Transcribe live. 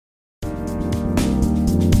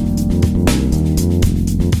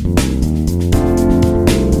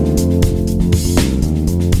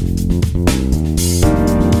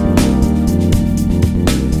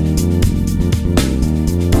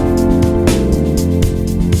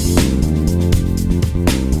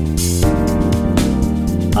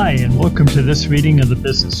Hi, and welcome to this reading of the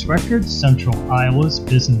Business Record, Central Iowa's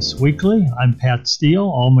Business Weekly. I'm Pat Steele.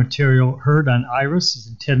 All material heard on IRIS is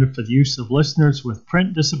intended for the use of listeners with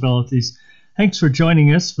print disabilities. Thanks for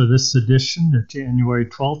joining us for this edition of January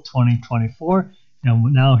 12, 2024.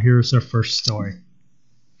 And now here's our first story.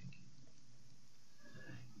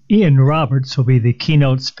 Ian Roberts will be the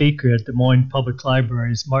keynote speaker at Des Moines Public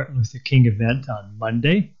Library's Martin Luther King event on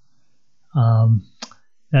Monday.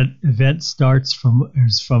 That event starts from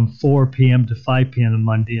 4 p.m. to 5 p.m. on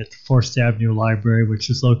Monday at the Forest Avenue Library, which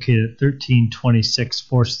is located at 1326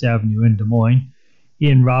 Forest Avenue in Des Moines.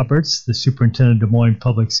 Ian Roberts, the superintendent of Des Moines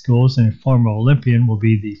Public Schools and a former Olympian, will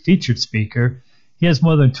be the featured speaker. He has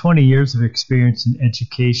more than 20 years of experience in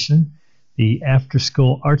education. The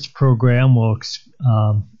after-school arts program will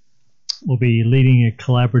be leading a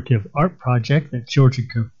collaborative art project that Georgia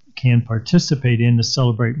can participate in to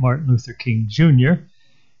celebrate Martin Luther King Jr.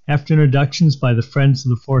 After introductions by the Friends of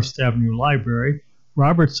the Forest Avenue Library,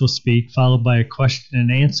 Roberts will speak, followed by a question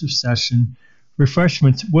and answer session.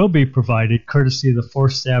 Refreshments will be provided courtesy of the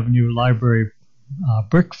Forest Avenue Library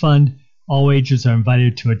Brick Fund. All ages are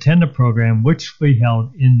invited to attend the program, which will be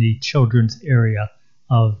held in the children's area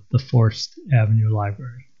of the Forest Avenue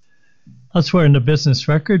Library. Elsewhere in the Business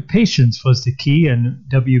Record, patience was the key in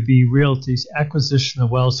WB Realty's acquisition of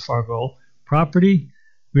Wells Fargo property.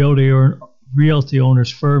 Realty owners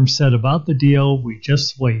firm said about the deal, "We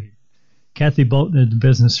just waited." Kathy Bolton of the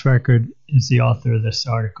Business Record is the author of this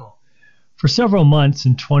article. For several months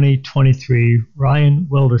in 2023, Ryan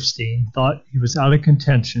Wilderstein thought he was out of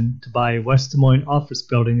contention to buy a West Des Moines office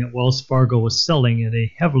building that Wells Fargo was selling at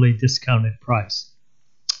a heavily discounted price.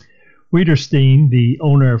 Wilderstein, the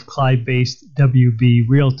owner of Clyde-based WB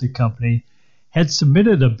Realty Company, had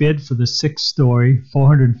submitted a bid for the six-story,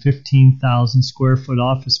 415,000 square foot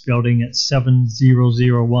office building at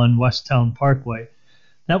 7001 Westtown Parkway.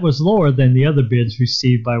 That was lower than the other bids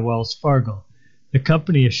received by Wells Fargo. The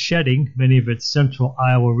company is shedding many of its central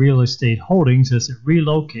Iowa real estate holdings as it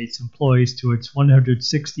relocates employees to its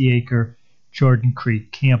 160-acre Jordan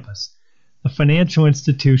Creek campus. The financial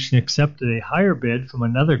institution accepted a higher bid from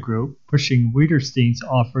another group, pushing Wilderstein's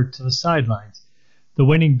offer to the sidelines. The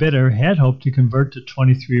winning bidder had hoped to convert the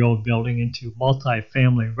 23-year-old building into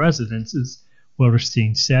multi-family residences,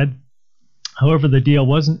 Wilderstein said. However, the deal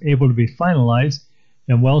wasn't able to be finalized,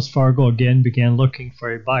 and Wells Fargo again began looking for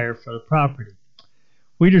a buyer for the property.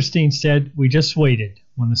 Wilderstein said, "We just waited.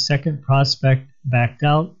 When the second prospect backed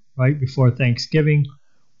out right before Thanksgiving,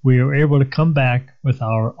 we were able to come back with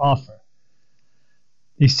our offer."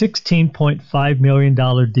 The $16.5 million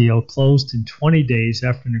deal closed in 20 days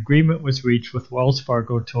after an agreement was reached with Wells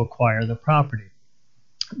Fargo to acquire the property.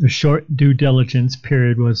 The short due diligence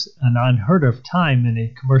period was an unheard of time in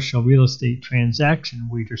a commercial real estate transaction,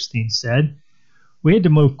 Wilderstein said. "We had to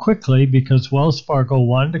move quickly because Wells Fargo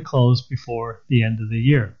wanted to close before the end of the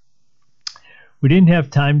year. We didn't have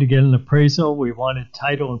time to get an appraisal. We wanted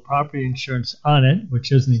title and property insurance on it,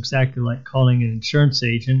 which isn't exactly like calling an insurance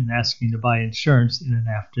agent and asking to buy insurance in an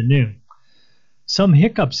afternoon." Some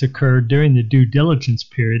hiccups occurred during the due diligence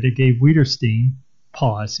period that gave Wilderstein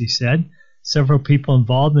pause, he said. Several people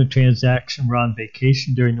involved in the transaction were on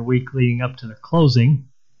vacation during the week leading up to the closing.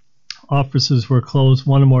 Offices were closed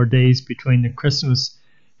one or more days between the Christmas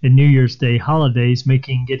and New Year's Day holidays,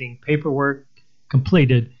 making getting paperwork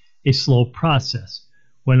completed a slow process.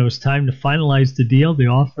 When it was time to finalize the deal, the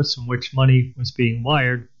office in which money was being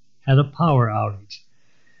wired had a power outage.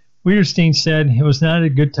 Wilderstein said it was not a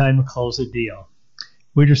good time to close a deal.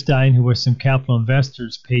 Wilderstein, who with some capital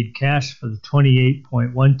investors, paid cash for the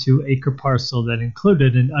 28.12-acre parcel that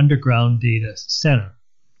included an underground data center.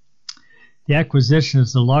 The acquisition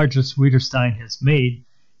is the largest Wilderstein has made.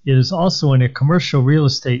 It is also in a commercial real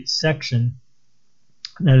estate section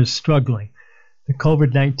that is struggling. The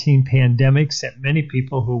COVID-19 pandemic sent many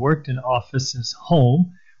people who worked in offices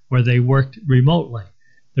home where they worked remotely.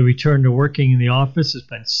 The return to working in the office has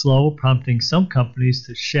been slow, prompting some companies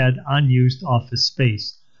to shed unused office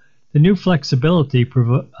space. The new flexibility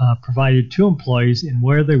provided to employees in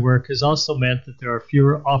where they work has also meant that there are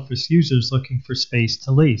fewer office users looking for space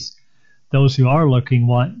to lease. Those who are looking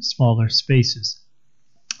want smaller spaces.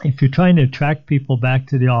 If you're trying to attract people back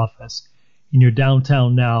to the office and you're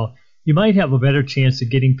downtown now, you might have a better chance of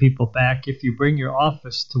getting people back if you bring your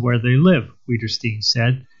office to where they live, Wilderstein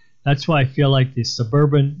said. That's why I feel like the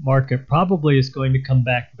suburban market probably is going to come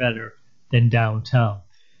back better than downtown.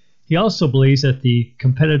 He also believes that the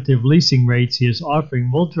competitive leasing rates he is offering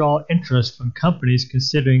will draw interest from companies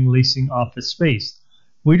considering leasing office space.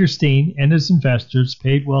 Wilderstein and his investors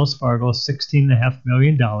paid Wells Fargo $16.5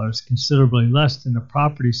 million, considerably less than the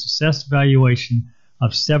property's assessed valuation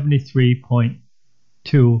of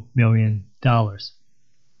 $73.2 million.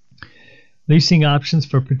 Leasing options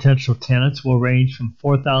for potential tenants will range from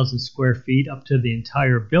 4,000 square feet up to the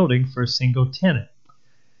entire building for a single tenant.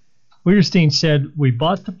 Wiederstein said, "We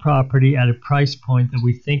bought the property at a price point that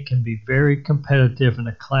we think can be very competitive in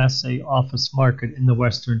a Class A office market in the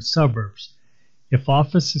western suburbs. If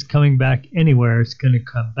office is coming back anywhere, it's going to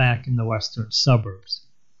come back in the western suburbs."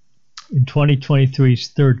 In 2023's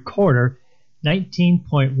third quarter,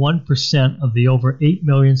 19.1% of the over 8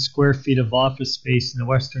 million square feet of office space in the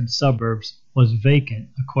western suburbs was vacant,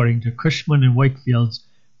 according to Cushman & Wakefield's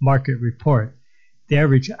market report. The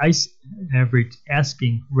average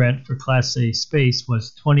asking rent for Class A space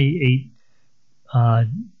was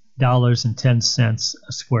 $28.10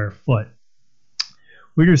 a square foot.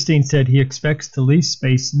 Wiederstein said he expects to lease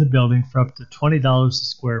space in the building for up to $20 a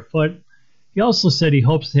square foot. He also said he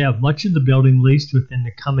hopes to have much of the building leased within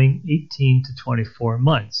the coming 18 to 24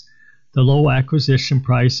 months. The low acquisition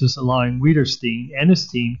price is allowing Wiederstein and his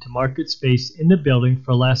team to market space in the building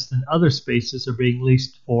for less than other spaces are being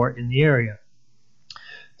leased for in the area.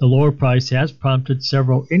 The lower price has prompted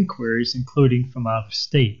several inquiries, including from out of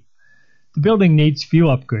state. The building needs few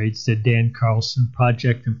upgrades, said Dan Carlson,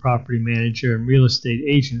 project and property manager and real estate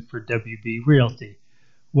agent for WB Realty.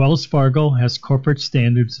 Wells Fargo has corporate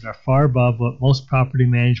standards that are far above what most property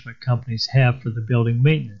management companies have for the building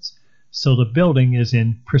maintenance, so the building is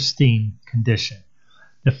in pristine condition.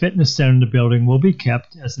 The fitness center in the building will be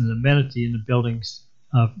kept as an amenity in the buildings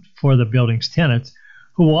for the building's tenants,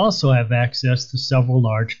 who will also have access to several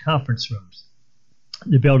large conference rooms.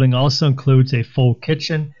 The building also includes a full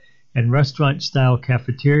kitchen and restaurant-style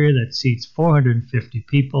cafeteria that seats 450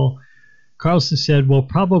 people. Carlson said, "We'll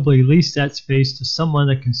probably lease that space to someone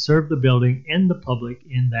that can serve the building and the public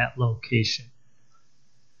in that location."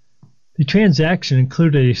 The transaction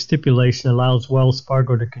included a stipulation that allows Wells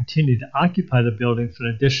Fargo to continue to occupy the building for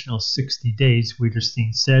an additional 60 days,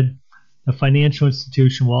 Wiederstein said. The financial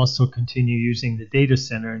institution will also continue using the data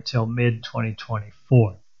center until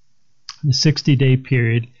mid-2024. The 60-day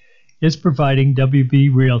period is providing WB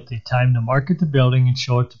Realty time to market the building and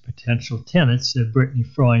show it to potential tenants, said Brittany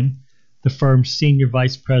Freund, the firm's senior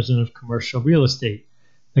vice president of commercial real estate.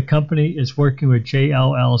 The company is working with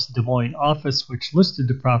JLL's Des Moines office, which listed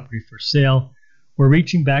the property for sale. We're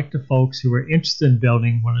reaching back to folks who are interested in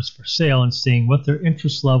building when it's for sale and seeing what their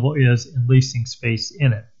interest level is in leasing space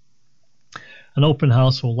in it. An open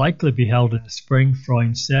house will likely be held in the spring,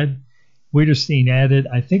 Freund said. Wiederstein added,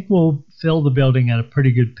 "I think we'll fill the building at a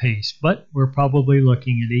pretty good pace, but we're probably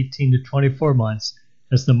looking at 18 to 24 months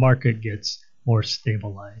as the market gets more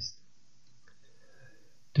stabilized."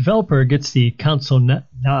 Developer gets the council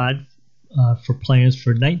nod for plans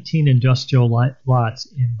for 19 industrial lots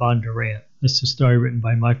in Bondurant. This is a story written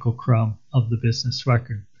by Michael Crum of the Business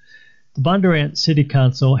Record. The Bondurant City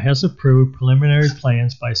Council has approved preliminary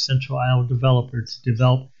plans by Central Iowa developers to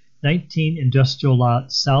develop 19 industrial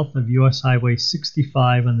lots south of U.S. Highway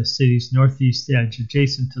 65 on the city's northeast edge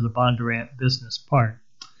adjacent to the Bondurant Business Park.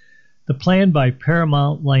 The plan by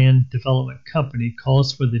Paramount Land Development Company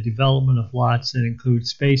calls for the development of lots that include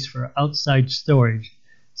space for outside storage,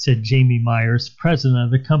 said Jamie Myers, president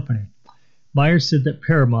of the company. Myers said that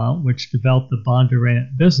Paramount, which developed the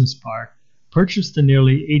Bondurant Business Park, purchased the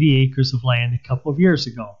nearly 80 acres of land a couple of years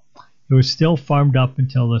ago. It was still farmed up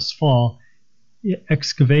until this fall.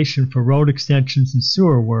 Excavation for road extensions and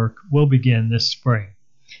sewer work will begin this spring.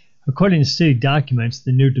 According to city documents,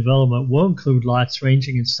 the new development will include lots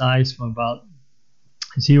ranging in size from about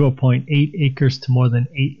 0.8 acres to more than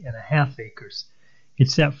 8.5 acres.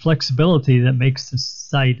 It's that flexibility that makes the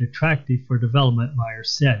site attractive for development,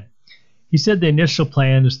 Myers said. He said the initial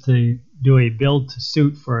plan is to do a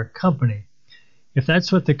build-to-suit for a company. If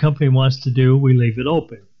that's what the company wants to do, we leave it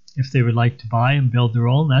open. If they would like to buy and build their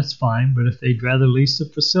own, that's fine, but if they'd rather lease the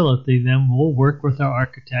facility, then we'll work with our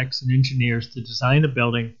architects and engineers to design a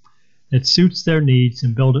building that suits their needs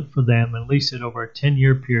and build it for them and lease it over a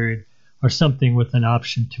 10-year period or something with an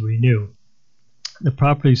option to renew. The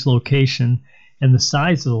property's location and the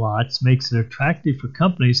size of the lots makes it attractive for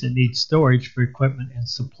companies that need storage for equipment and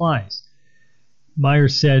supplies.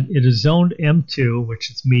 Myers said it is zoned M2,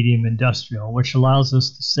 which is medium industrial, which allows us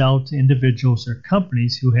to sell to individuals or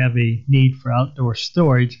companies who have a need for outdoor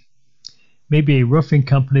storage, maybe a roofing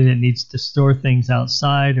company that needs to store things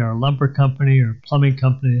outside, or a lumber company or a plumbing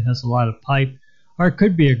company that has a lot of pipe, or it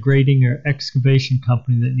could be a grading or excavation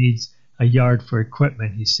company that needs a yard for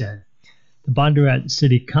equipment, he said. The Bondurant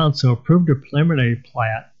City Council approved a preliminary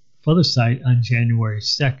plat for the site on January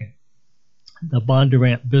 2nd. The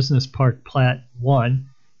Bondurant Business Park Plat 1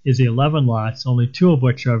 is 11 lots, only 2 of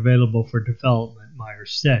which are available for development,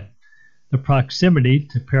 Myers said. The proximity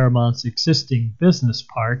to Paramount's existing business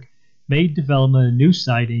park made development of a new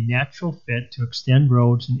site a natural fit to extend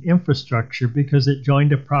roads and infrastructure because it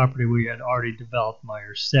joined a property we had already developed,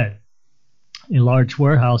 Myers said. A large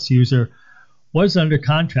warehouse user was under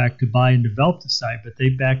contract to buy and develop the site, but they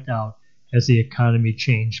backed out as the economy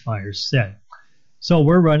changed, Myers said. So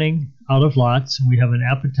we're running out of lots, and we have an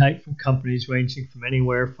appetite from companies ranging from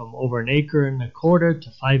anywhere from over an acre and a quarter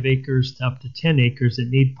to 5 acres to up to 10 acres that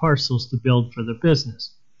need parcels to build for their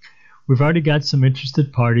business. We've already got some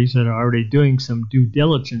interested parties that are already doing some due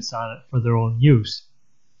diligence on it for their own use.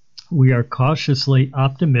 We are cautiously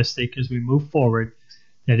optimistic as we move forward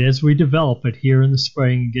that as we develop it here in the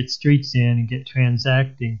spring and get streets in and get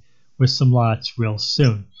transacting with some lots real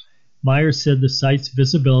soon. Myers said the site's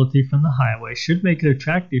visibility from the highway should make it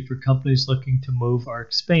attractive for companies looking to move or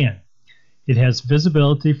expand. It has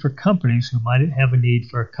visibility for companies who might have a need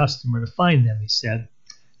for a customer to find them, he said.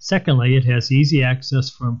 Secondly, it has easy access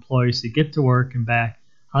for employees to get to work and back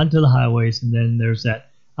onto the highways, and then there's that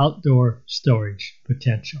outdoor storage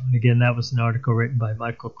potential. And again, that was an article written by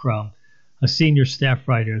Michael Crum, a senior staff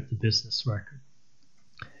writer at the Business Record.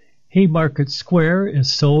 Haymarket Square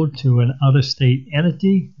is sold to an out-of-state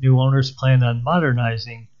entity. New owners plan on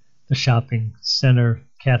modernizing the shopping center.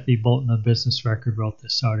 Kathy Bolton of Business Record wrote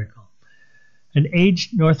this article. An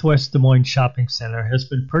aged Northwest Des Moines shopping center has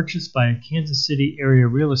been purchased by a Kansas City area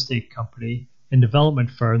real estate company and development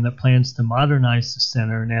firm that plans to modernize the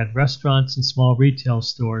center and add restaurants and small retail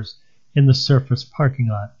stores in the surface parking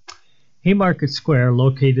lot. Haymarket Square,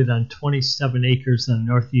 located on 27 acres on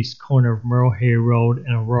the northeast corner of Merle Hay Road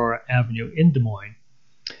and Aurora Avenue in Des Moines,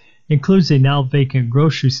 includes a now vacant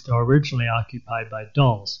grocery store originally occupied by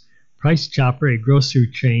Dolls. Price Chopper, a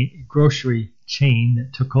grocery chain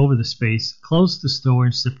that took over the space, closed the store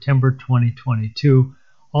in September 2022.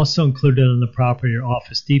 Also included on the property are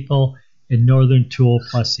Office Depot and Northern Tool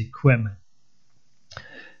Plus Equipment.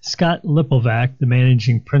 Scott Lipovac, the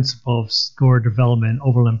managing principal of Score Development in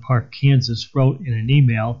Overland Park, Kansas, wrote in an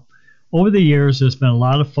email, "Over the years, there's been a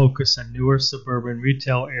lot of focus on newer suburban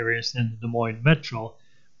retail areas in the Des Moines Metro,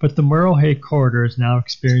 but the Merle Hay corridor is now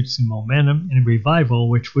experiencing momentum and revival,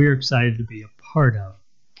 which we are excited to be a part of."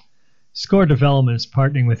 Score Development is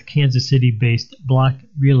partnering with Kansas City-based Block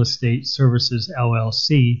Real Estate Services,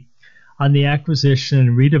 LLC, on the acquisition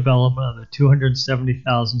and redevelopment of the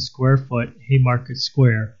 270,000 square foot Haymarket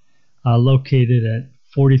Square, located at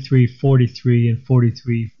 4343 and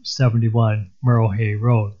 4371 Merle Hay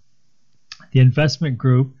Road. The investment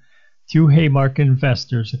group, through Haymarket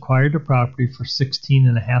investors, acquired the property for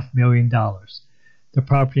 $16.5 million. The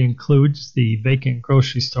property includes the vacant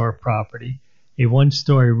grocery store property, a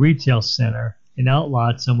one-story retail center, and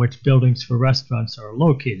outlots on which buildings for restaurants are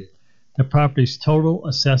located. The property's total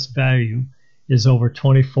assessed value is over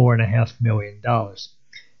 $24.5 million.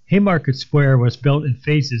 Haymarket Square was built in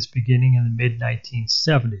phases beginning in the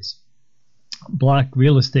mid-1970s. Block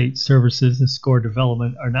Real Estate Services and Score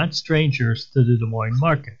Development are not strangers to the Des Moines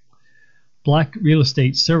market. Block Real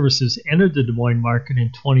Estate Services entered the Des Moines market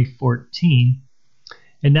in 2014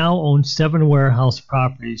 and now owns 7 warehouse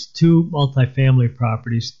properties, 2 multifamily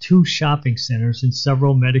properties, 2 shopping centers, and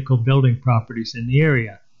several medical building properties in the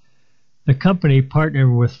area. The company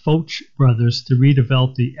partnered with Foch Brothers to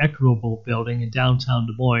redevelop the Equitable building in downtown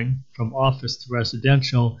Des Moines from office to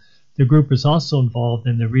residential. The group is also involved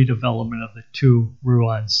in the redevelopment of the 2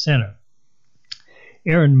 Rouen Center.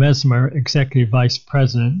 Aaron Mesmer, Executive Vice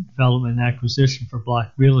President, Development and Acquisition for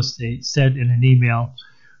Block Real Estate, said in an email,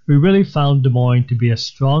 "We really found Des Moines to be a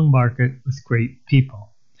strong market with great people.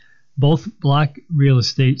 Both Block Real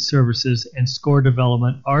Estate Services and Score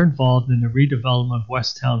Development are involved in the redevelopment of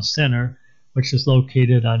West Town Center, which is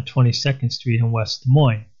located on 22nd Street in West Des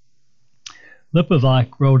Moines." Lipovac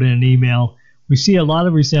wrote in an email, "We see a lot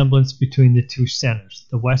of resemblance between the 2 centers.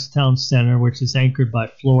 The West Town Center, which is anchored by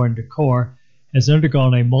Floor and Decor, has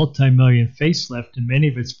undergone a multi-million facelift, and many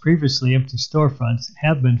of its previously empty storefronts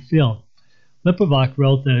have been filled." Lipovac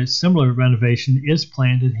wrote that a similar renovation is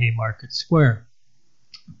planned at Haymarket Square.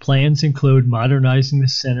 Plans include modernizing the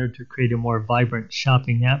center to create a more vibrant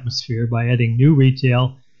shopping atmosphere by adding new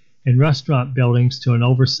retail and restaurant buildings to an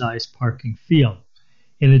oversized parking field.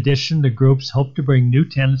 In addition, the groups hope to bring new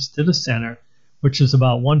tenants to the center, which is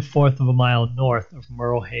about 1/4 of a mile north of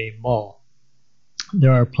Merle Hay Mall.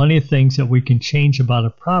 There are plenty of things that we can change about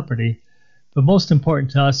a property, but most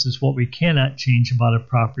important to us is what we cannot change about a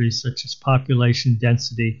property, such as population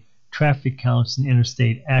density, traffic counts, and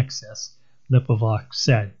interstate access, Lipovac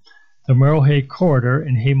said. The Merle Hay corridor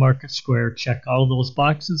and Haymarket Square check all those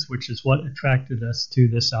boxes, which is what attracted us to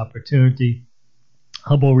this opportunity.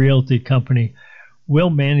 Hubble Realty Company will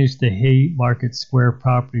manage the Haymarket Square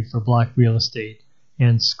property for block real estate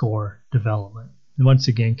and SCORE development. And once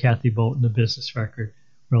again, Kathy Bolton, the Business Record,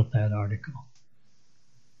 wrote that article.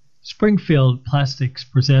 Springfield Plastics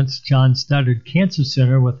presents John Studdard Cancer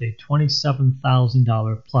Center with a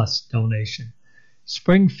 $27,000 plus donation.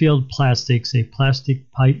 Springfield Plastics, a plastic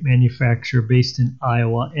pipe manufacturer based in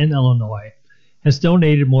Iowa and Illinois, has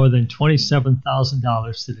donated more than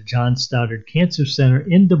 $27,000 to the John Stoddard Cancer Center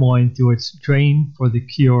in Des Moines through its Drain for the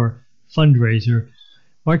Cure fundraiser,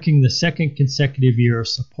 marking the second consecutive year of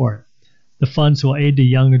support. The funds will aid the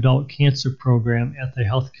young adult cancer program at the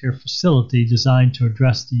healthcare facility designed to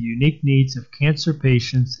address the unique needs of cancer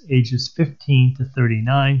patients ages 15 to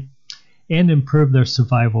 39 and improve their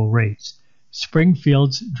survival rates.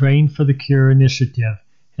 Springfield's Drain for the Cure initiative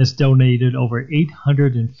has donated over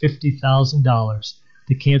 $850,000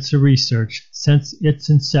 to cancer research since its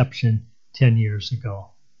inception 10 years ago.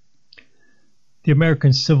 The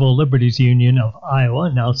American Civil Liberties Union of Iowa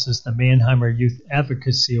announces the Mannheimer Youth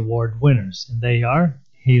Advocacy Award winners, and they are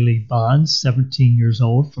Haley Bonds, 17 years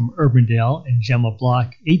old from Urbandale, and Gemma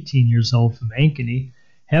Block, 18 years old from Ankeny,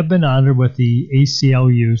 have been honored with the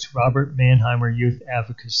ACLU's Robert Mannheimer Youth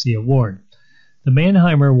Advocacy Award. The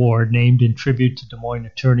Mannheimer Award, named in tribute to Des Moines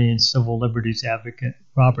attorney and civil liberties advocate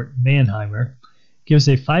Robert Mannheimer, gives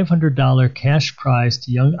a $500 cash prize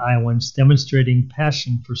to young Iowans demonstrating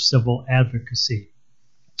passion for civil advocacy.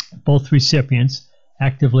 Both recipients,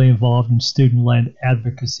 actively involved in student-led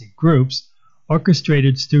advocacy groups,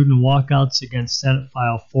 orchestrated student walkouts against Senate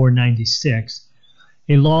File 496,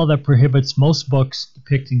 a law that prohibits most books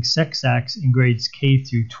depicting sex acts in grades K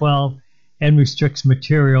through 12 and restricts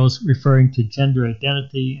materials referring to gender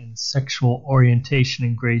identity and sexual orientation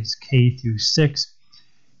in grades K through 6.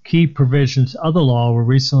 Key provisions of the law were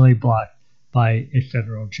recently blocked by a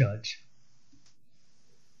federal judge.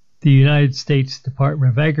 The United States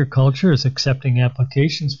Department of Agriculture is accepting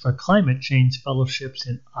applications for climate change fellowships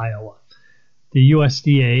in Iowa. The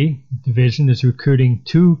USDA division is recruiting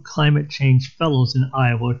 2 climate change fellows in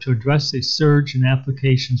Iowa to address a surge in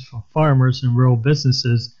applications from farmers and rural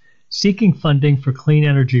businesses seeking funding for clean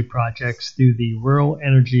energy projects through the Rural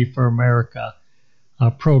Energy for America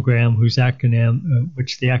program, which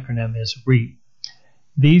the acronym is REAP.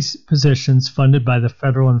 These positions, funded by the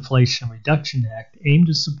Federal Inflation Reduction Act, aim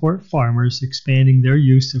to support farmers expanding their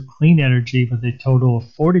use of clean energy, with a total of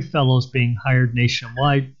 40 fellows being hired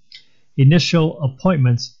nationwide. Initial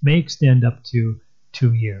appointments may extend up to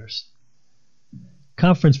 2 years.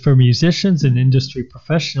 Conference for musicians and industry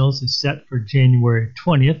professionals is set for January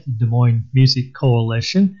 20th. The Des Moines Music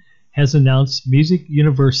Coalition has announced Music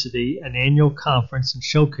University, an annual conference and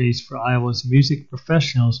showcase for Iowa's music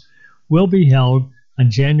professionals, will be held on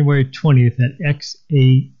January 20th at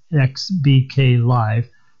XAXBK Live,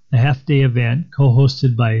 a half-day event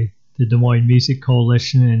co-hosted by the Des Moines Music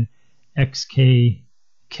Coalition and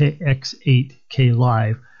X8K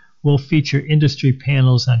Live. Will feature industry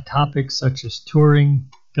panels on topics such as touring,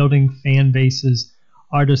 building fan bases,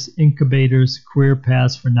 artist incubators, career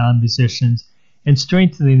paths for non-musicians, and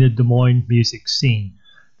strengthening the Des Moines music scene.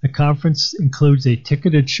 The conference includes a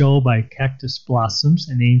ticketed show by Cactus Blossoms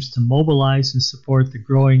and aims to mobilize and support the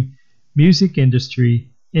growing music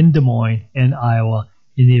industry in Des Moines and Iowa.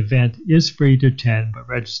 And the event is free to attend, but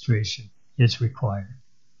registration is required.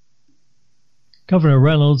 Governor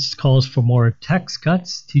Reynolds calls for more tax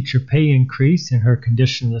cuts, teacher pay increase in her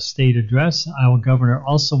Condition of the State address. Iowa governor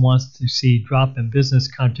also wants to see drop in business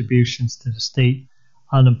contributions to the state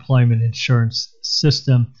unemployment insurance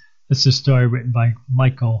system. This is a story written by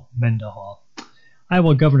Michael Mendenhall.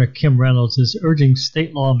 Iowa Governor Kim Reynolds is urging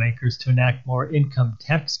state lawmakers to enact more income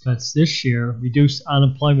tax cuts this year, reduce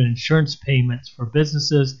unemployment insurance payments for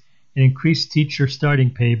businesses, and increase teacher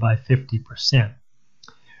starting pay by 50%.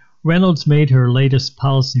 Reynolds made her latest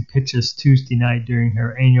policy pitches Tuesday night during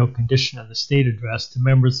her annual Condition of the State address to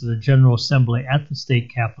members of the General Assembly at the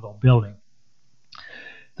State Capitol building.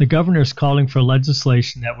 The governor is calling for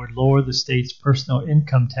legislation that would lower the state's personal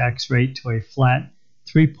income tax rate to a flat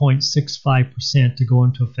 3.65% to go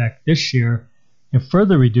into effect this year, and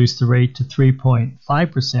further reduce the rate to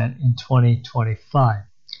 3.5% in 2025.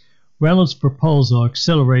 Reynolds' proposal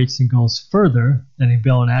accelerates and goes further than a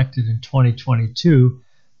bill enacted in 2022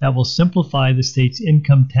 that will simplify the state's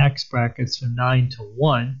income tax brackets from 9 to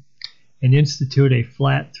 1 and institute a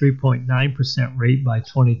flat 3.9% rate by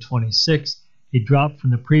 2026, a drop from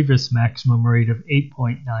the previous maximum rate of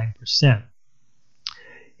 8.9%.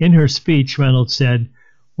 In her speech, Reynolds said,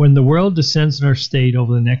 "When the world descends on our state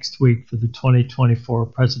over the next week for the 2024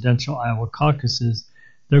 presidential Iowa caucuses,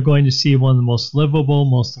 they're going to see one of the most livable,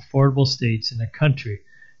 most affordable states in the country.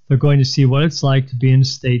 They're going to see what it's like to be in a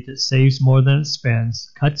state that saves more than it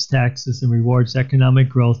spends, cuts taxes, and rewards economic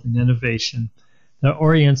growth and innovation, that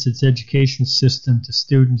orients its education system to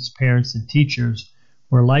students, parents, and teachers,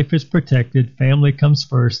 where life is protected, family comes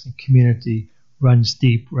first, and community runs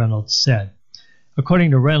deep, Reynolds said.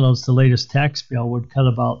 According to Reynolds, the latest tax bill would cut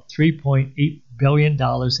about $3.8 billion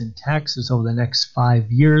in taxes over the next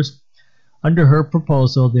 5 years. Under her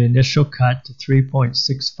proposal, the initial cut to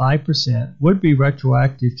 3.65% would be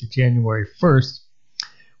retroactive to January 1st,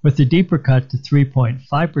 with the deeper cut to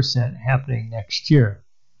 3.5% happening next year.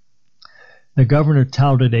 The governor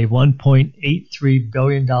touted a $1.83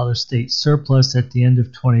 billion state surplus at the end of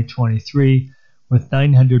 2023, with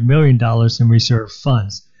 $900 million in reserve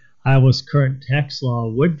funds. Iowa's current tax law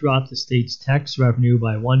would drop the state's tax revenue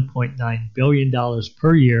by $1.9 billion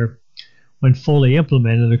per year when fully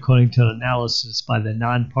implemented, according to an analysis by the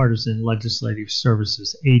Nonpartisan Legislative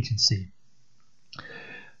Services Agency.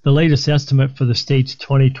 The latest estimate for the state's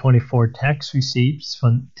 2024 tax receipts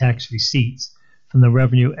from the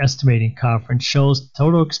Revenue Estimating Conference shows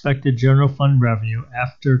total expected general fund revenue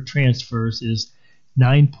after transfers is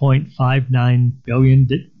 $9.59 billion,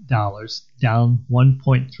 down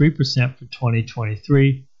 1.3% for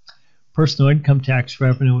 2023. Personal income tax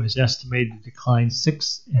revenue is estimated to decline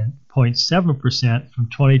 6.7% from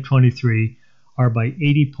 2023, or by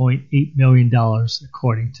 $80.8 million,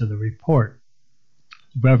 according to the report.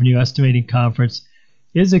 The Revenue Estimating Conference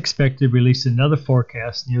is expected to release another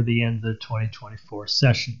forecast near the end of the 2024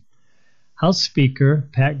 session. House Speaker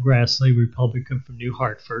Pat Grassley, Republican from New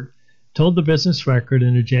Hartford, told the Business Record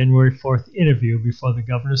in a January 4th interview before the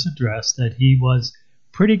governor's address that he was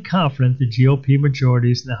pretty confident the GOP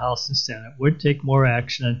majorities in the House and Senate would take more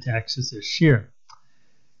action on taxes this year.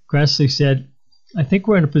 Grassley said, "I think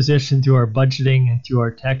we're in a position through our budgeting and through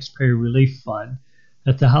our taxpayer relief fund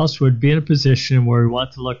that the House would be in a position where we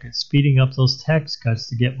want to look at speeding up those tax cuts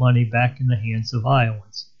to get money back in the hands of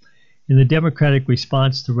Iowans." In the Democratic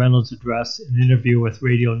response to Reynolds' address, an interview with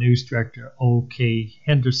radio news director O.K.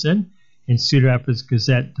 Henderson and Cedar Rapids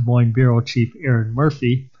Gazette Des Moines Bureau Chief Aaron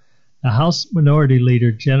Murphy, the House Minority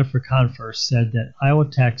Leader Jennifer Converse said that Iowa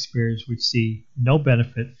taxpayers would see no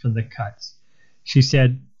benefit from the cuts. She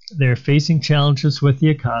said they are facing challenges with the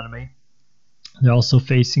economy. They're also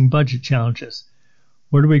facing budget challenges.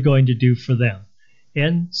 What are we going to do for them?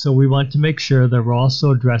 And so we want to make sure that we're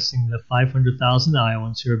also addressing the 500,000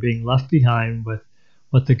 Iowans who are being left behind with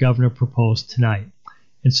what the governor proposed tonight.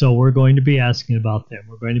 And so we're going to be asking about them.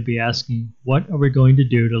 We're going to be asking, what are we going to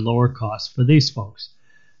do to lower costs for these folks?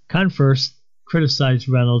 Converse criticized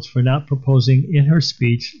Reynolds for not proposing in her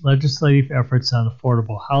speech legislative efforts on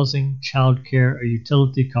affordable housing, child care, or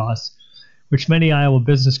utility costs, which many Iowa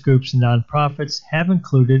business groups and nonprofits have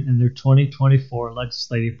included in their 2024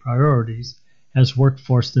 legislative priorities as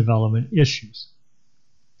workforce development issues.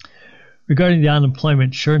 Regarding the unemployment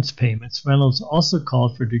insurance payments, Reynolds also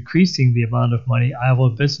called for decreasing the amount of money Iowa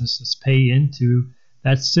businesses pay into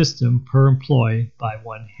that system per employee by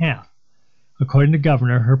 1/2. According to the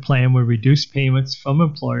governor, her plan would reduce payments from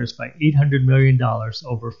employers by $800 million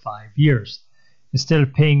over 5 years. Instead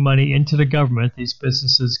of paying money into the government, these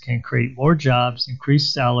businesses can create more jobs,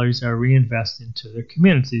 increase salaries, or reinvest into their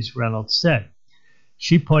communities, Reynolds said.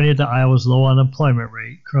 She pointed to Iowa's low unemployment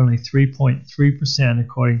rate, currently 3.3%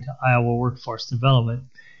 according to Iowa Workforce Development,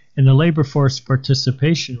 and the labor force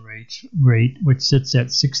participation rate, which sits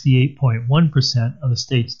at 68.1% of the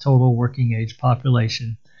state's total working age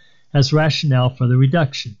population, as rationale for the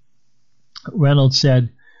reduction. Reynolds said,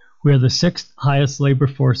 "We are the 6th highest labor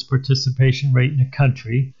force participation rate in the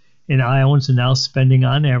country, and Iowans are now spending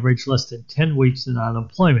on average less than 10 weeks in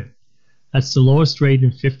unemployment. That's the lowest rate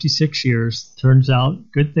in 56 years. Turns out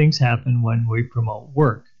good things happen when we promote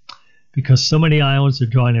work. Because so many Iowans are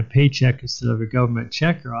drawing a paycheck instead of a government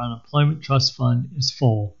check, our unemployment trust fund is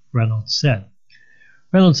full," Reynolds said.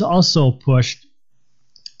 Reynolds also pushed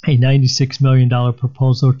a $96 million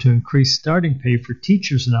proposal to increase starting pay for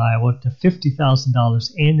teachers in Iowa to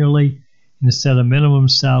 $50,000 annually and to set a minimum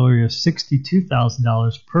salary of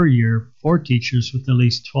 $62,000 per year for teachers with at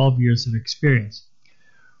least 12 years of experience.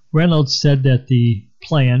 Reynolds said that the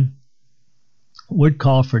plan would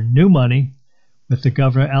call for new money, with the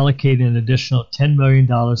governor allocating an additional $10 million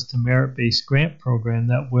to merit-based grant program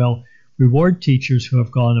that will reward teachers who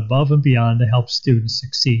have gone above and beyond to help students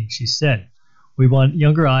succeed, she said. "We want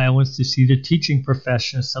younger Iowans to see the teaching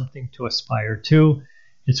profession as something to aspire to.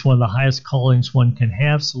 It's one of the highest callings one can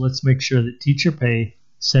have, so let's make sure that teacher pay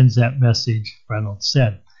sends that message," Reynolds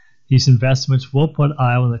said. These investments will put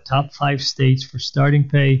Iowa in the top 5 states for starting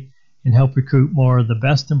pay and help recruit more of the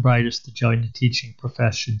best and brightest to join the teaching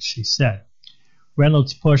profession, she said.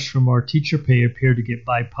 Reynolds' push for more teacher pay appeared to get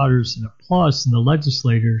bipartisan applause from the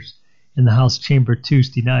legislators in the House chamber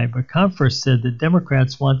Tuesday night, but Converse said that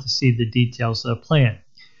Democrats want to see the details of the plan.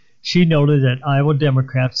 She noted that Iowa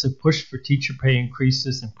Democrats have pushed for teacher pay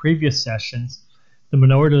increases in previous sessions. The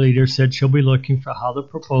minority leader said she'll be looking for how the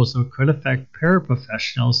proposal could affect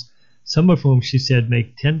paraprofessionals, some of whom she said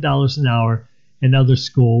make $10 an hour, and other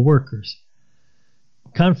school workers.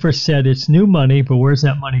 Converse said it's new money, but where's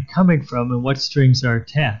that money coming from and what strings are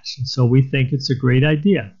attached? And so we think it's a great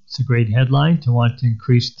idea. It's a great headline to want to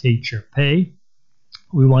increase teacher pay.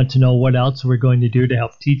 We want to know what else we're going to do to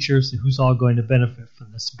help teachers and who's all going to benefit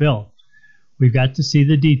from this bill. We've got to see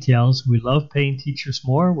the details. We love paying teachers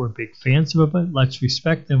more. We're big fans of it. Let's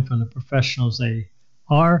respect them for the professionals they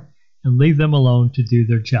are and leave them alone to do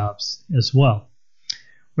their jobs as well.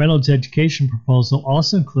 Reynolds' education proposal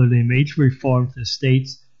also included a major reform for the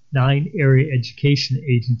state's 9 area education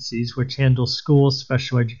agencies, which handle school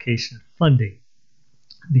special education funding.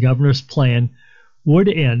 The governor's plan would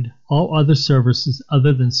end all other services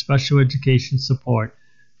other than special education support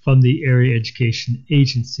from the area education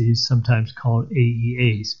agencies, sometimes called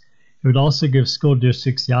AEAs. It would also give school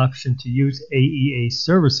districts the option to use AEA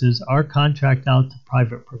services or contract out to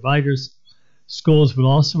private providers. Schools would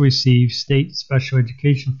also receive state special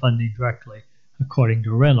education funding directly, according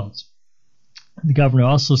to Reynolds. The governor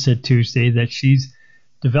also said Tuesday that she's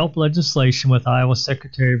developed legislation with Iowa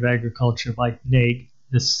Secretary of Agriculture Mike Naig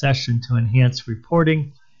this session to enhance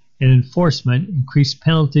reporting and enforcement, increase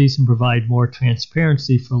penalties, and provide more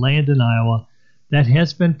transparency for land in Iowa that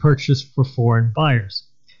has been purchased for foreign buyers.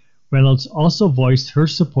 Reynolds also voiced her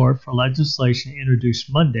support for legislation introduced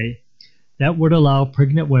Monday that would allow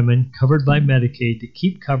pregnant women covered by Medicaid to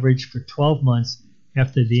keep coverage for 12 months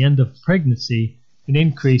after the end of pregnancy, an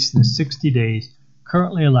increase in 60 days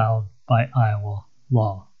currently allowed by Iowa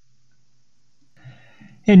law.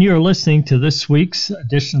 And you're listening to this week's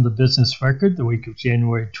edition of the Business Record, the week of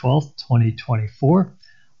January 12th, 2024.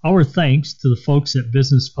 Our thanks to the folks at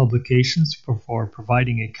Business Publications for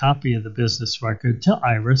providing a copy of the Business Record to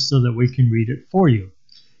Iris so that we can read it for you.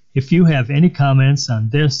 If you have any comments on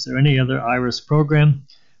this or any other IRIS program,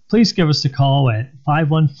 please give us a call at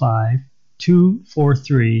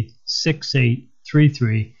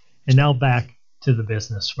 515-243-6833. And now back to the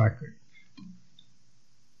Business Record.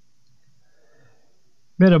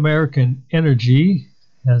 Mid-American Energy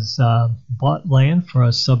has bought land for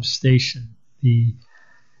a substation. The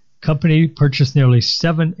company purchased nearly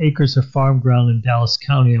 7 acres of farm ground in Dallas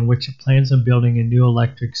County on which it plans on building a new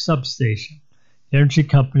electric substation. The energy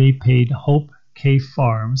company paid Hope K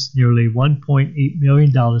Farms nearly $1.8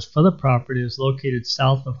 million for the property. It is located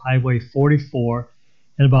south of Highway 44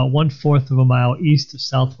 and about 1/4 of a mile east of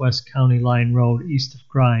Southwest County Line Road, east of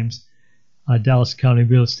Grimes. Dallas County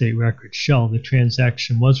real estate records show the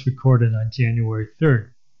transaction was recorded on January 3rd.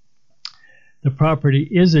 The property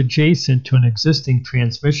is adjacent to an existing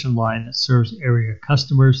transmission line that serves area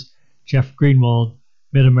customers. Jeff Greenwald,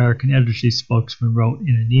 Mid-American Energy spokesman, wrote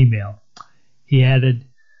in an email. He added,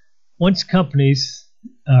 once complete,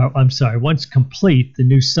 the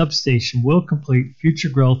new substation will complete future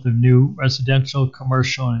growth of new residential,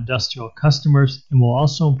 commercial, and industrial customers and will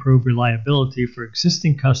also improve reliability for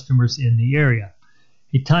existing customers in the area.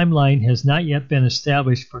 A timeline has not yet been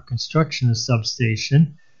established for construction of the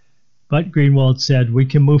substation, but Greenwald said we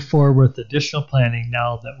can move forward with additional planning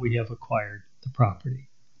now that we have acquired the property.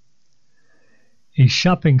 A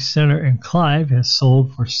shopping center in Clive has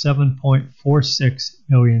sold for $7.46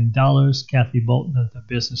 million. Kathy Bolton of the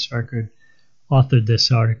Business Record authored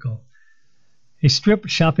this article. A strip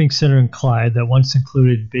shopping center in Clive that once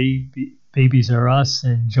included Babies R Us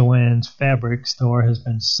and Joann's Fabric Store has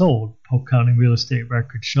been sold, Polk County real estate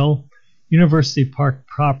records show. University Park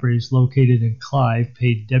Properties, located in Clive,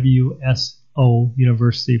 paid WSO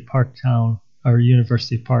University Park,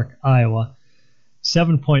 Iowa,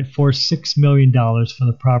 $7.46 million for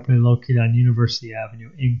the property located on University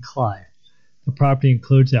Avenue in Clive. The property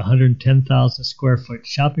includes a 110,000 square foot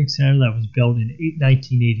shopping center that was built in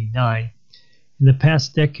 1989. In the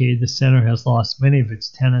past decade, the center has lost many of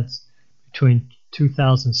its tenants. Between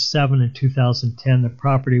 2007 and 2010, the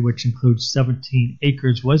property, which includes 17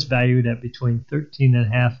 acres, was valued at between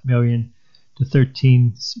 $13.5 million to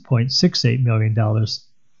 $13.68 million.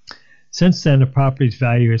 Since then, the property's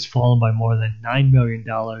value has fallen by more than $9 million.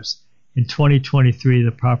 In 2023,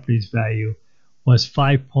 the property's value was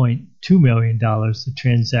 $5.2 million. The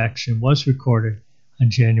transaction was recorded on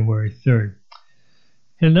January 3rd.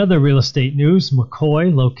 In other real estate news, McCoy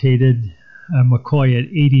at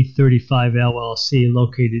 8035 LLC,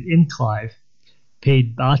 located in Clive,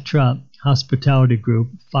 paid Batra Hospitality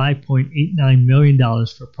Group $5.89 million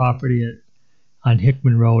for property on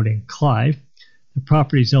Hickman Road in Clive. The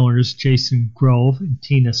property's owners, Jason Grove and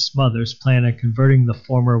Tina Smothers, plan on converting the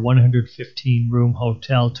former 115-room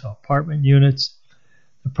hotel to apartment units.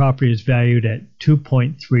 The property is valued at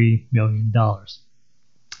 $2.3 million.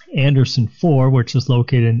 Anderson 4, which is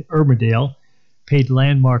located in Urbandale, paid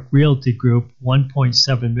Landmark Realty Group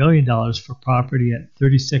 $1.7 million for property at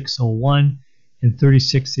 3601 and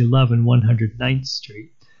 3611 109th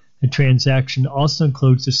Street. The transaction also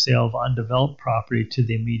includes the sale of undeveloped property to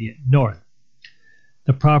the immediate north.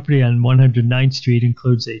 The property on 109th Street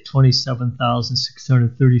includes a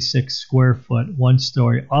 27,636 square foot,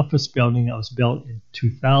 one-story office building that was built in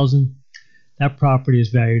 2000. That property is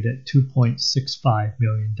valued at $2.65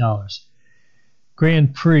 million.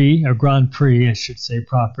 Grand Prix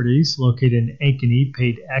Properties, located in Ankeny,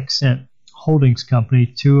 paid Accent Holdings Company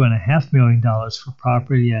 $2.5 million for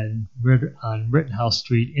property on Rittenhouse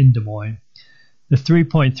Street in Des Moines. The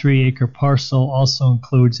 3.3-acre parcel also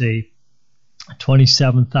includes a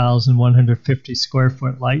 27,150 square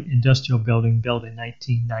foot light industrial building built in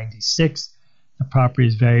 1996. The property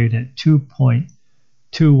is valued at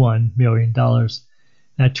 $2.21 million.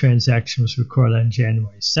 That transaction was recorded on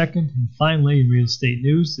January 2nd. And finally, in real estate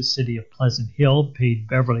news, the city of Pleasant Hill paid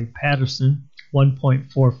Beverly Patterson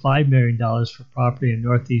 $1.45 million for property on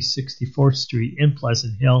Northeast 64th Street in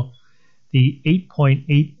Pleasant Hill. The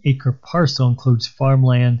 8.8-acre parcel includes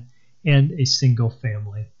farmland and a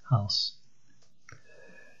single-family house.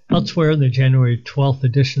 Elsewhere in the January 12th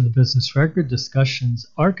edition of the Business Record, discussions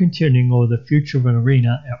are continuing over the future of an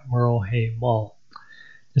arena at Merle Hay Mall.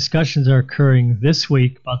 Discussions are occurring this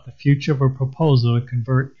week about the future of a proposal to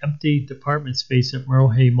convert empty department space at Merle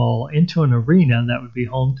Hay Mall into an arena that would be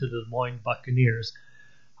home to the Des Moines Buccaneers,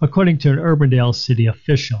 according to an Urbandale city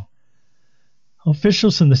official.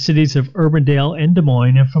 Officials from the cities of Urbandale and Des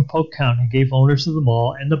Moines and from Polk County gave owners of the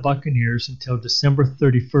mall and the Buccaneers until December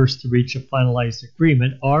 31st to reach a finalized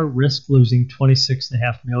agreement or risk losing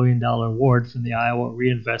 $26.5 million award from the Iowa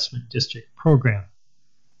Reinvestment District program.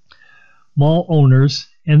 Mall owners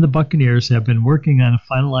and the Buccaneers have been working on a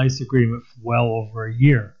finalized agreement for well over a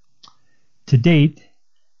year. To date,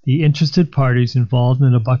 the interested parties involved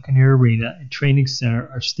in the Buccaneer Arena and Training Center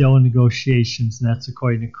are still in negotiations, and that's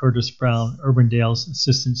according to Curtis Brown, Urbandale's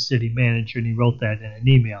assistant city manager, and he wrote that in an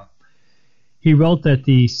email. He wrote that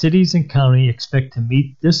the cities and county expect to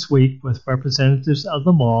meet this week with representatives of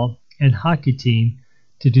the mall and hockey team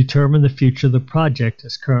to determine the future of the project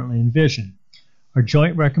as currently envisioned. Our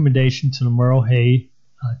joint recommendation to the Merle Hay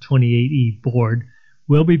 28E board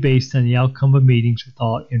will be based on the outcome of meetings with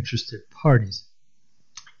all interested parties.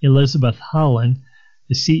 Elizabeth Holland,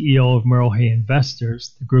 the CEO of Merle Hay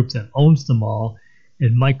Investors, the group that owns the mall,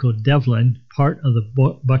 and Michael Devlin, part of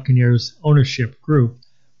the Buccaneers ownership group,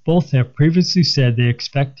 both have previously said they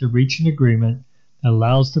expect to reach an agreement that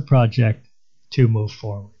allows the project to move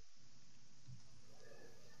forward.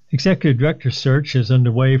 Executive Director search is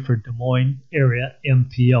underway for Des Moines Area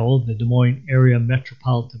MPO, the Des Moines Area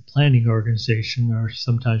Metropolitan Planning Organization, or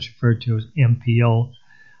sometimes referred to as MPO,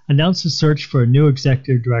 announced a search for a new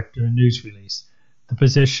executive director in a news release. The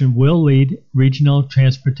position will lead regional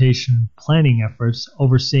transportation planning efforts,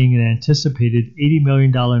 overseeing an anticipated $80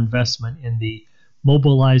 million investment in the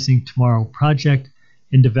Mobilizing Tomorrow project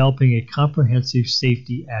and developing a comprehensive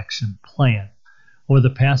safety action plan. Over the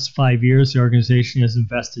past 5 years, the organization has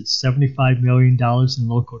invested $75 million in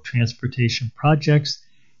local transportation projects,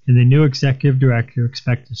 and the new executive director,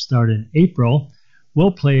 expected to start in April,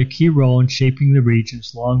 will play a key role in shaping the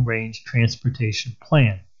region's long-range transportation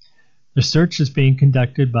plan. The search is being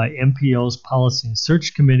conducted by MPO's policy and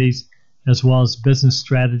search committees, as well as business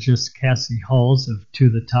strategists Cassie Hulls of To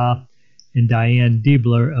the Top and Diane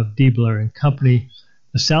Diebler of Diebler and Company.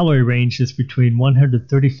 The salary range is between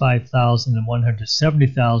 $135,000 and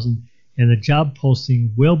 $170,000, and the job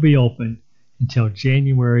posting will be open until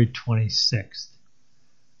January 26th.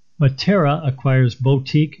 Matera acquires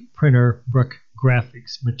boutique printer Brook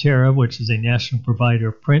Graphics. Matera, which is a national provider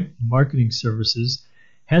of print and marketing services,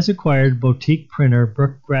 has acquired boutique printer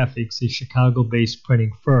Brook Graphics, a Chicago-based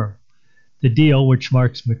printing firm. The deal, which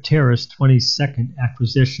marks Matera's 22nd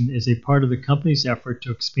acquisition, is a part of the company's effort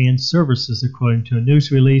to expand services, according to a news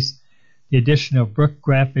release. The addition of Brook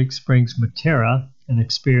Graphics brings Matera an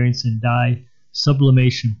experience in dye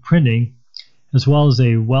sublimation printing, as well as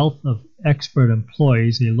a wealth of expert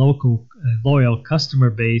employees, a loyal customer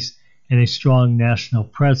base, and a strong national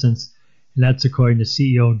presence, and that's according to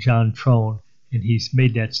CEO John Trone, and he's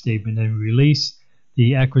made that statement in a release.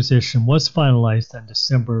 The acquisition was finalized on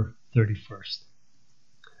December 31st.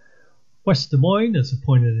 West Des Moines has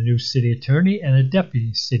appointed a new city attorney and a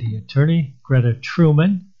deputy city attorney. Greta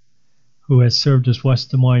Truman, who has served as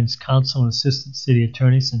West Des Moines council and assistant city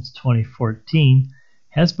attorney since 2014,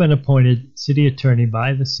 has been appointed city attorney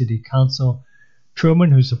by the city council.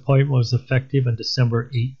 Truman, whose appointment was effective on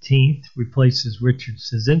December 18th, replaces Richard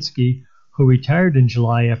Szynski, who retired in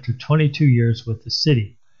July after 22 years with the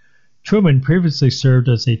city. Truman previously served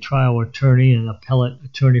as a trial attorney and appellate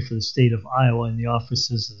attorney for the state of Iowa in the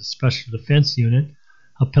offices of the Special Defense Unit,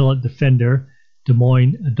 Appellate Defender, Des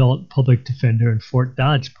Moines Adult Public Defender, and Fort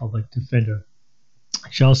Dodge Public Defender.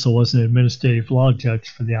 She also was an administrative law judge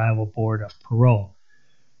for the Iowa Board of Parole.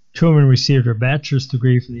 Truman received her bachelor's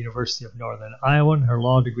degree from the University of Northern Iowa and her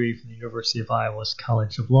law degree from the University of Iowa's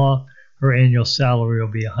College of Law. Her annual salary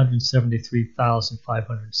will be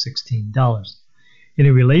 $173,516. In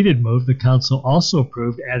a related move, the council also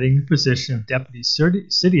approved adding the position of deputy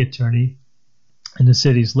city attorney in the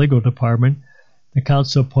city's legal department. The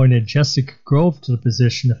council appointed Jessica Grove to the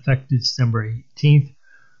position effective December 18th.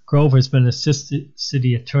 Grove has been assistant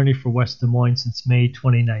city attorney for West Des Moines since May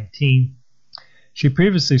 2019. She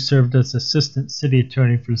previously served as assistant city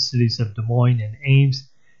attorney for the cities of Des Moines and Ames.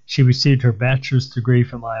 She received her bachelor's degree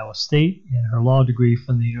from Iowa State and her law degree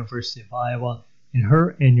from the University of Iowa, and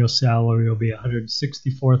her annual salary will be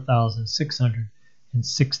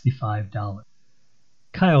 $164,665.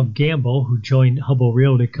 Kyle Gamble, who joined Hubble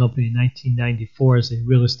Realty Company in 1994 as a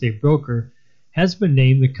real estate broker, has been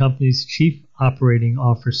named the company's chief operating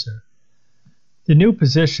officer. The new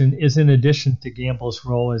position is in addition to Gamble's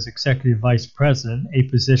role as executive vice president, a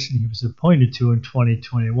position he was appointed to in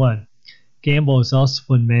 2021. Gamble has also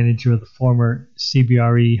been manager of the former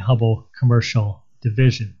CBRE Hubble Commercial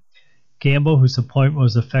Division. Gamble, whose appointment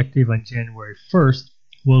was effective on January 1st,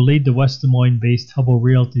 will lead the West Des Moines-based Hubble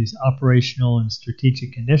Realty's operational and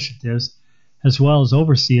strategic initiatives, as well as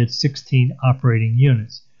oversee its 16 operating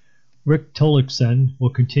units. Rick Tollickson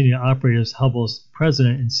will continue to operate as Hubble's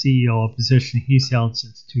president and CEO, a position he's held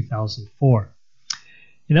since 2004.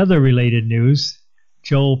 In other related news,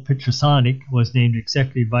 Joe Petrosonic was named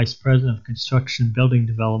Executive Vice President of Construction, Building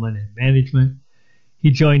Development, and Management. He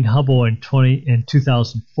joined Hubble in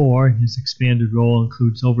 2004. His expanded role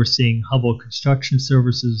includes overseeing Hubble Construction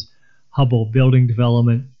Services, Hubble Building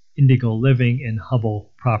Development, Indigo Living, and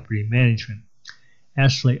Hubble Property Management.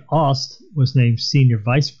 Ashley Aust was named Senior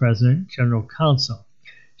Vice President, General Counsel.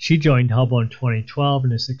 She joined Hubble in 2012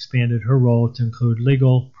 and has expanded her role to include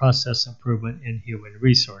legal, process improvement, and human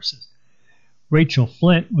resources. Rachel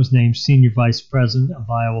Flint was named Senior Vice President of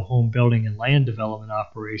Iowa Home Building and Land Development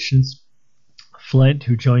Operations. Flint,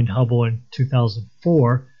 who joined Hubble in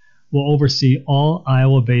 2004, will oversee all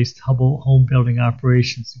Iowa-based Hubble home building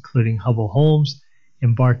operations, including Hubble Homes,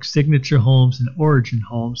 Embark Signature Homes, and Origin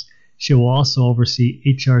Homes. She will also oversee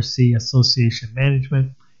HRC Association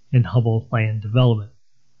Management and Hubble Land Development.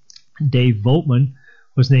 Dave Voltman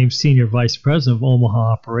was named Senior Vice President of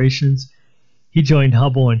Omaha Operations. He joined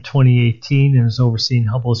Hubble in 2018 and has overseen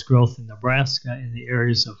Hubble's growth in Nebraska in the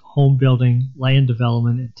areas of home building, land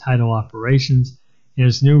development, and title operations. In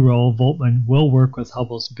his new role, Voltman will work with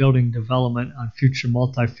Hubble's building development on future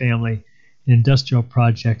multifamily and industrial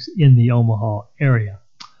projects in the Omaha area.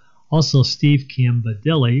 Also, Steve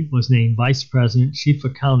Cambadilli was named Vice President, Chief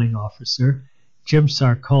Accounting Officer. Jim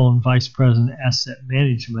Sarcone, Vice President, Asset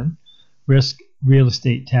Management, Risk, Real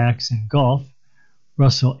Estate Tax, and Golf.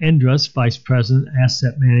 Russell Endress, Vice President,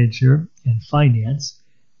 Asset Manager, and Finance.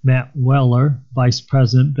 Matt Weller, Vice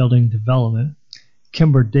President, Building Development.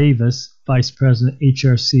 Kimber Davis, Vice President,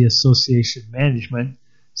 HRC Association Management.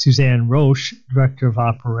 Suzanne Roche, Director of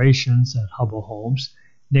Operations at Hubble Homes.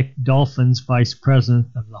 Nick Dolphins, Vice President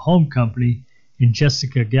of the Home Company, and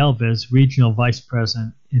Jessica Galvez, Regional Vice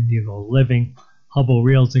President, Indigo Living. Hubble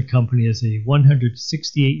Realty Company is a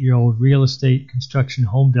 168-year-old real estate, construction,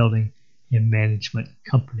 home building, and management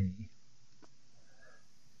company.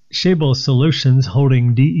 Shable Solutions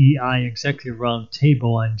holding DEI Executive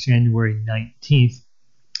Roundtable on January 19th.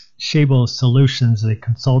 Shable Solutions is a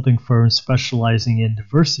consulting firm specializing in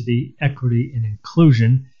diversity, equity, and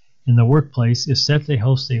inclusion in the workplace, is set to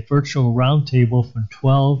host a virtual roundtable from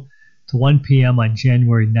 12 to 1 p.m. on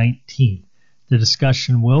January 19th. The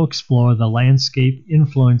discussion will explore the landscape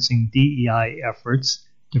influencing DEI efforts,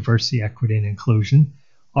 diversity, equity, and inclusion,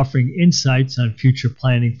 offering insights on future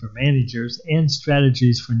planning for managers and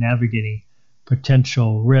strategies for navigating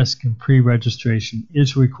potential risk, and pre-registration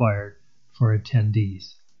is required for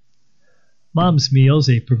attendees. Mom's Meals,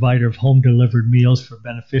 a provider of home-delivered meals for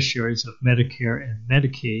beneficiaries of Medicare and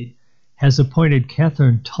Medicaid, has appointed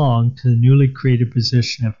Catherine Tong to the newly created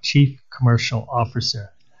position of Chief Commercial Officer.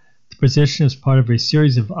 The position as part of a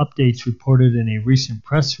series of updates reported in a recent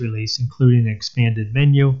press release, including an expanded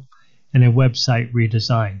menu and a website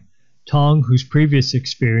redesign. Tong, whose previous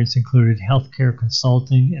experience included healthcare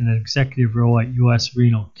consulting and an executive role at U.S.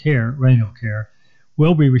 Renal Care,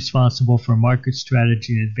 will be responsible for market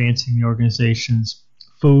strategy and advancing the organization's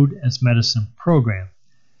Food as Medicine program.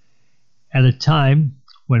 At a time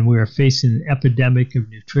when we are facing an epidemic of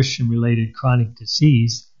nutrition-related chronic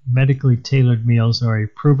disease, medically tailored meals are a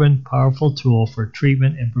proven, powerful tool for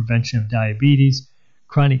treatment and prevention of diabetes,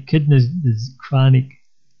 chronic kidney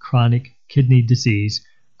disease,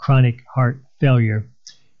 chronic heart failure,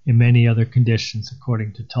 and many other conditions,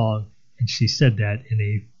 according to Tong, and she said that in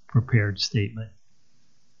a prepared statement.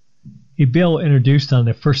 A bill introduced on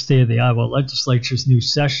the first day of the Iowa legislature's new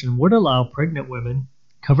session would allow pregnant women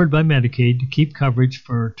covered by Medicaid to keep coverage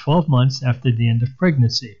for 12 months after the end of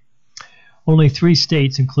pregnancy. Only 3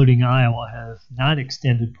 states, including Iowa, have not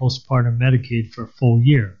extended postpartum Medicaid for a full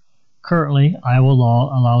year. Currently, Iowa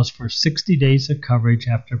law allows for 60 days of coverage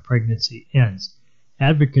after pregnancy ends.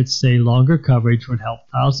 Advocates say longer coverage would help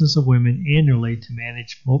thousands of women annually to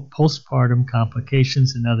manage postpartum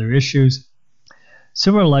complications and other issues.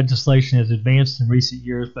 Similar legislation has advanced in recent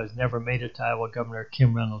years but has never made it to Iowa Governor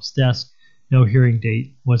Kim Reynolds' desk. No hearing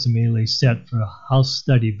date was immediately set for House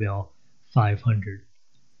Study Bill 500.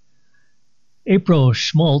 April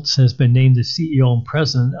Schmaltz has been named the CEO and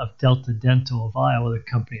president of Delta Dental of Iowa, the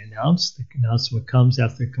company announced. The announcement comes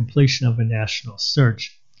after completion of a national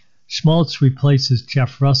search. Schmaltz replaces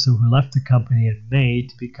Jeff Russell, who left the company in May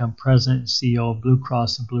to become president and CEO of Blue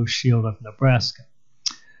Cross and Blue Shield of Nebraska.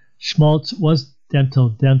 Schmaltz was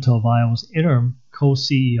Dental of Iowa's interim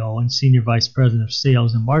co-CEO and senior vice president of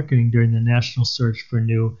sales and marketing during the national search for a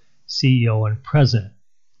new CEO and president.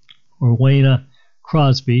 Rowena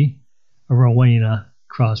Crosby,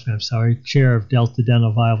 chair of Delta Dental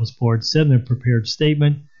of Iowa's board, said in a prepared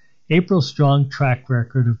statement, April's strong track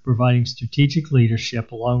record of providing strategic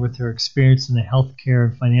leadership, along with her experience in the healthcare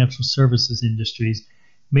and financial services industries,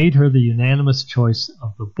 made her the unanimous choice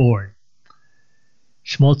of the board.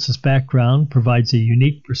 Schmaltz's background provides a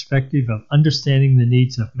unique perspective of understanding the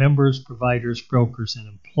needs of members, providers, brokers, and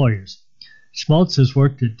employers. Schmaltz has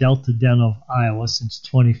worked at Delta Dental of Iowa since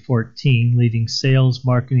 2014, leading sales,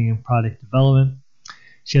 marketing, and product development.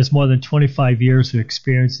 She has more than 25 years of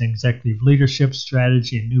experience in executive leadership,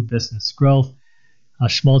 strategy, and new business growth.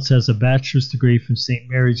 Schmaltz has a bachelor's degree from St.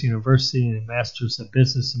 Mary's University and a master's of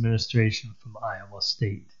business administration from Iowa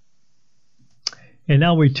State. And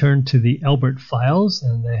now we turn to the Albert Files,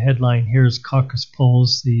 and the headline here is Caucus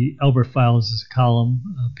Polls. The Albert Files is a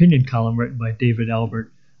opinion column written by David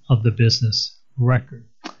Albert of the Business Record.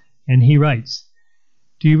 And he writes,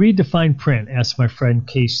 "Do you read the fine print?" asked my friend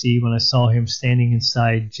KC when I saw him standing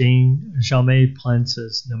inside Jamais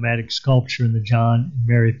Plance's nomadic sculpture in the John and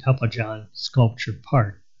Mary Papajohn Sculpture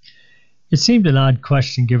Park. It seemed an odd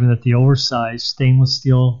question given that the oversized stainless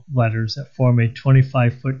steel letters that form a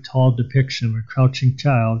 25-foot tall depiction of a crouching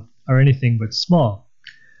child are anything but small.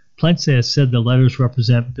 Plence has said the letters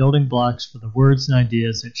represent building blocks for the words and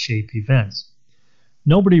ideas that shape events.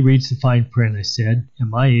 Nobody reads the fine print, I said. At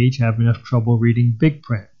my age, I have enough trouble reading big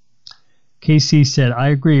print. KC said, I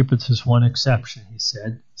agree, but there's one exception, he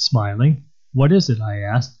said, smiling. What is it, I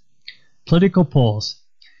asked. Political polls.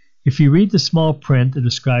 If you read the small print that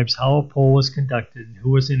describes how a poll was conducted and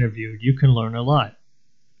who was interviewed, you can learn a lot.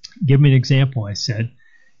 Give me an example, I said.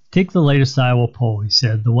 Take the latest Iowa poll, he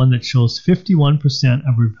said, the one that shows 51%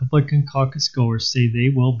 of Republican caucus goers say they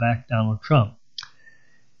will back Donald Trump.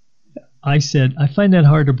 I said, I find that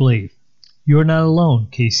hard to believe. You're not alone,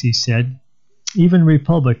 Casey said. Even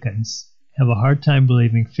Republicans have a hard time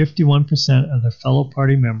believing 51% of their fellow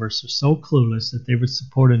party members are so clueless that they would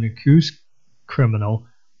support an accused criminal,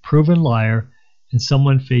 proven liar, and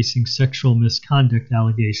someone facing sexual misconduct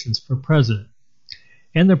allegations for president.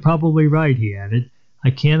 And they're probably right, he added. I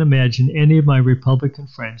can't imagine any of my Republican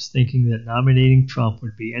friends thinking that nominating Trump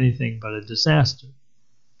would be anything but a disaster.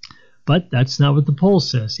 But that's not what the poll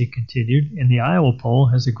says, he continued, and the Iowa poll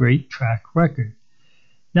has a great track record.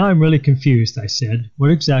 Now I'm really confused, I said. What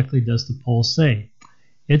exactly does the poll say?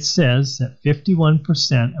 It says that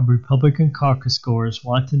 51% of Republican caucus goers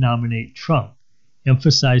want to nominate Trump,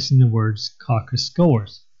 emphasizing the words caucus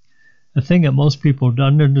goers. The thing that most people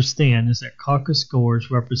don't understand is that caucus goers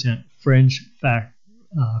represent fringe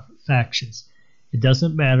factions. It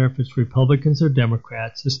doesn't matter if it's Republicans or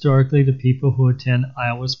Democrats. Historically, the people who attend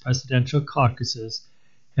Iowa's presidential caucuses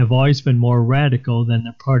have always been more radical than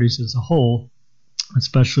their parties as a whole,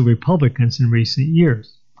 especially Republicans in recent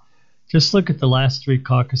years. Just look at the last 3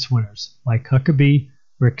 caucus winners, Mike Huckabee,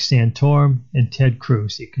 Rick Santorum, and Ted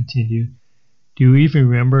Cruz, he continued. Do you even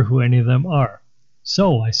remember who any of them are?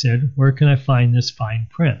 So, I said, where can I find this fine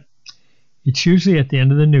print? It's usually at the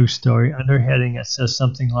end of the news story under a heading that says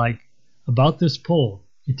something like, about this poll.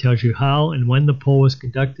 It tells you how and when the poll was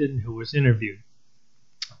conducted and who was interviewed.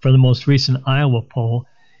 For the most recent Iowa poll,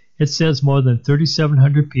 it says more than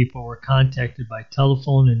 3,700 people were contacted by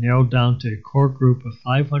telephone and narrowed down to a core group of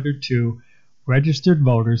 502 registered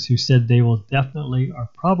voters who said they will definitely or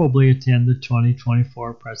probably attend the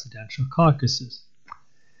 2024 presidential caucuses.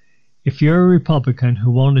 If you're a Republican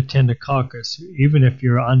who won't attend a caucus, even if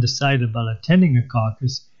you're undecided about attending a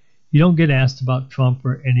caucus, you don't get asked about Trump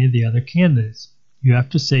or any of the other candidates. You have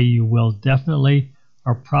to say you will definitely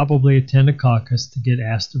or probably attend a caucus to get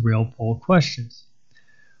asked the real poll questions.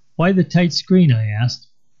 Why the tight screen, I asked.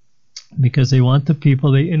 Because they want the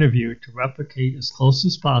people they interview to replicate as close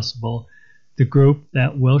as possible the group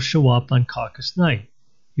that will show up on caucus night.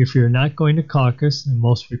 If you're not going to caucus, and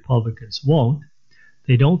most Republicans won't,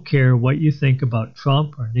 they don't care what you think about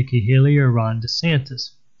Trump or Nikki Haley or Ron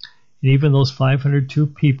DeSantis. And even those 502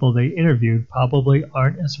 people they interviewed probably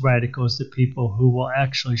aren't as radical as the people who will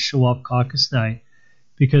actually show up caucus night,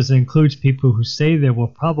 because it includes people who say they will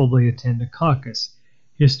probably attend a caucus.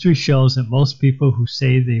 History shows that most people who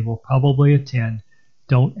say they will probably attend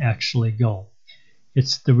don't actually go.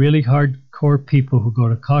 It's the really hardcore people who go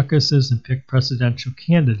to caucuses and pick presidential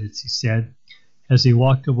candidates, he said, as he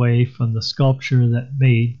walked away from the sculpture that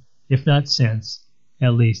made, if not sense,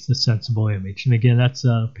 at least a sensible image. And again, that's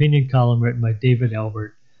an opinion column written by David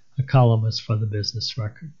Albert, a columnist for the Business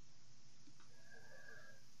Record.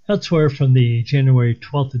 Elsewhere from the January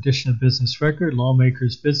 12th edition of Business Record,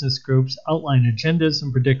 lawmakers, business groups outline agendas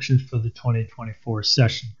and predictions for the 2024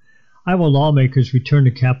 session. Iowa lawmakers returned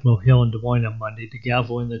to Capitol Hill in Des Moines on Monday to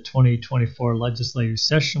gavel in the 2024 legislative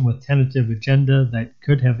session with tentative agenda that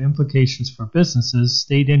could have implications for businesses,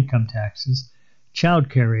 state income taxes, child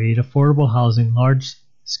care aid, affordable housing,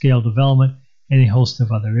 large-scale development, and a host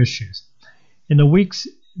of other issues. In the weeks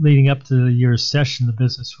leading up to the year's session, the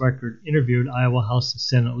Business Record interviewed Iowa House and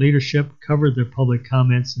Senate leadership, covered their public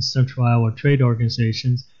comments in Central Iowa trade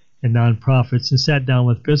organizations and nonprofits, and sat down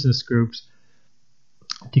with business groups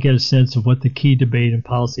to get a sense of what the key debate and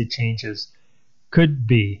policy changes could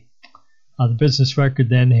be. The Business Record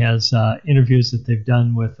then has interviews that they've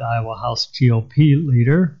done with the Iowa House GOP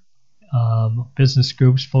leader. Business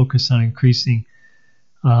groups focus on increasing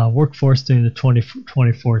workforce during the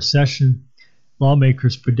 2024 session.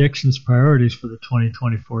 Lawmakers' predictions, priorities for the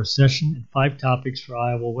 2024 session, and 5 topics for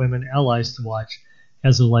Iowa women allies to watch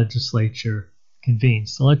as the legislature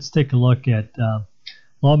convenes. So let's take a look at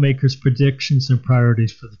lawmakers' predictions and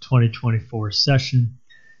priorities for the 2024 session.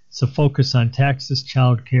 It's a focus on taxes,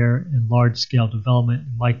 child care, and large-scale development.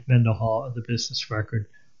 And Mike Mendenhall of the Business Record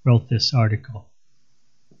wrote this article.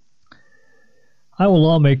 Iowa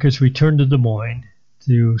lawmakers returned to Des Moines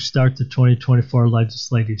to start the 2024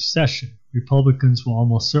 legislative session. Republicans will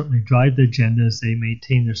almost certainly drive the agenda as they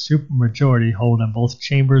maintain their supermajority hold on both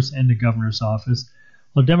chambers and the governor's office,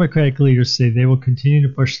 while Democratic leaders say they will continue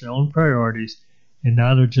to push their own priorities and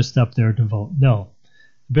not are just up there to vote no.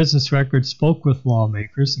 The Business Record spoke with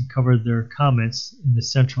lawmakers and covered their comments in the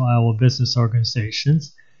Central Iowa business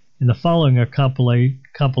organizations. And the following are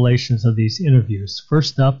compilations of these interviews.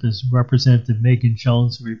 First up is Representative Megan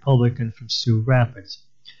Jones, a Republican from Sioux Rapids.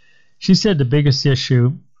 She said the biggest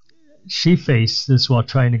issue she faces while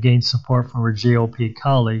trying to gain support from her GOP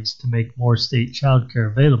colleagues to make more state child care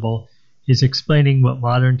available is explaining what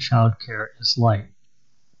modern child care is like.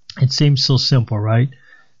 It seems so simple, right?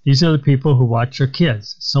 These are the people who watch their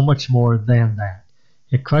kids, so much more than that.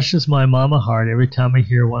 It crushes my mama heart every time I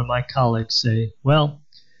hear one of my colleagues say, well,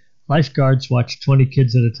 lifeguards watch 20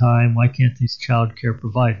 kids at a time, why can't these child care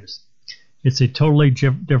providers? It's a totally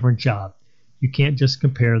different job. You can't just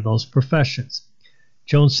compare those professions.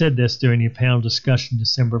 Jones said this during a panel discussion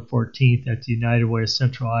December 14th at the United Way of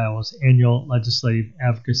Central Iowa's annual Legislative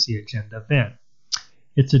Advocacy Agenda event.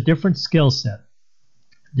 It's a different skill set.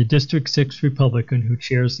 The District 6 Republican who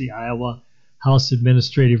chairs the Iowa House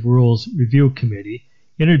Administrative Rules Review Committee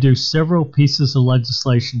introduced several pieces of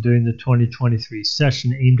legislation during the 2023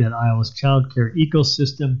 session aimed at Iowa's child care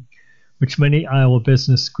ecosystem, which many Iowa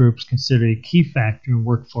business groups consider a key factor in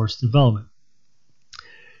workforce development.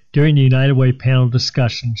 During the United Way panel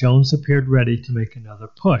discussion, Jones appeared ready to make another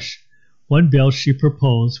push. One bill she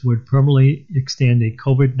proposed would permanently extend a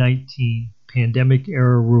COVID-19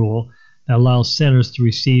 pandemic-era rule that allows centers to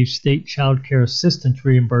receive state child care assistance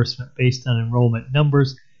reimbursement based on enrollment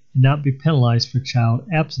numbers and not be penalized for child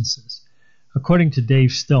absences. According to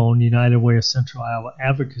Dave Stone, United Way of Central Iowa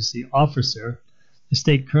advocacy officer, The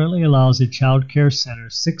state currently allows a child care center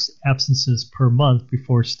 6 absences per month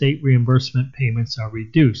before state reimbursement payments are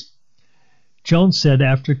reduced. Jones said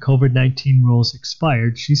after COVID-19 rules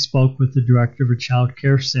expired, she spoke with the director of a child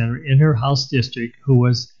care center in her House district who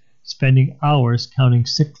was spending hours counting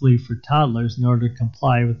sick leave for toddlers in order to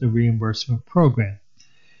comply with the reimbursement program.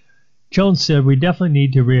 Jones said, "We definitely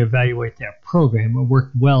need to reevaluate that program. It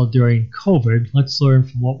worked well during COVID. Let's learn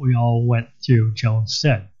from what we all went through," Jones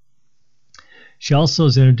said. She also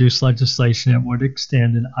has introduced legislation that would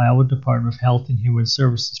extend an Iowa Department of Health and Human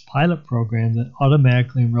Services pilot program that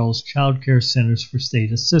automatically enrolls child care centers for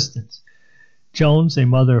state assistance. Jones, a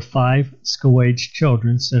mother of 5 school-aged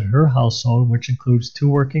children, said her household, which includes 2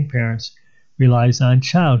 working parents, relies on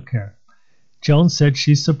child care. Jones said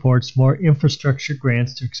she supports more infrastructure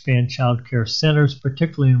grants to expand child care centers,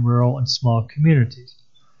 particularly in rural and small communities.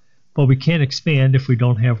 "But we can't expand if we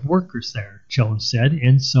don't have workers there," Jones said,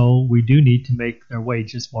 "and so we do need to make their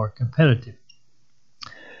wages more competitive."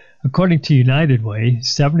 According to United Way,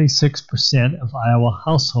 76% of Iowa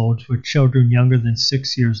households with children younger than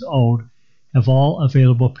 6 years old have all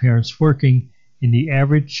available parents working, and the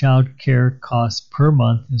average child care cost per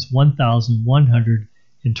month is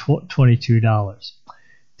 $1,122.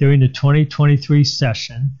 During the 2023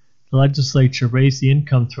 session, the legislature raised the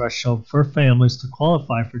income threshold for families to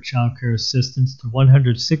qualify for child care assistance to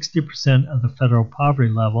 160% of the federal poverty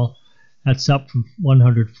level. That's up from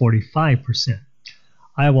 145%.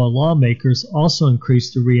 Iowa lawmakers also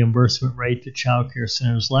increased the reimbursement rate to child care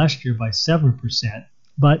centers last year by 7%,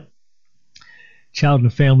 but Child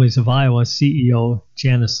and Families of Iowa CEO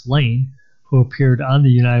Janice Lane, who appeared on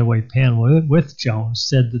the United Way panel with Jones,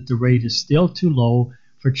 said that the rate is still too low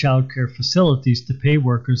for child care facilities to pay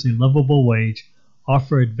workers a livable wage,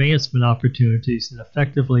 offer advancement opportunities, and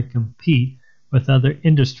effectively compete with other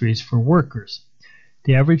industries for workers.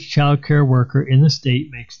 The average child care worker in the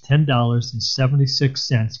state makes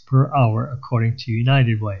 $10.76 per hour, according to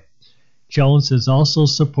United Way. Jones has also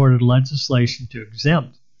supported legislation to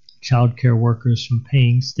exempt child care workers from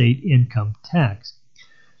paying state income tax.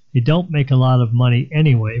 They don't make a lot of money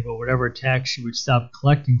anyway, but whatever tax she would stop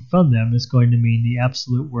collecting from them is going to mean the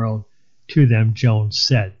absolute world to them, Jones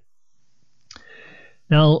said.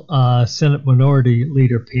 Now, Senate Minority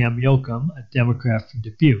Leader Pam Yocum, a Democrat from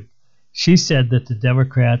Dubuque, she said that the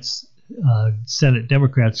Senate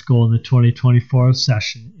Democrats' goal in the 2024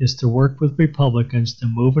 session is to work with Republicans to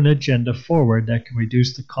move an agenda forward that can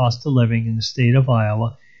reduce the cost of living in the state of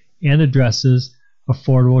Iowa and addresses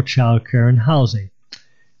affordable child care and housing.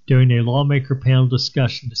 During a lawmaker panel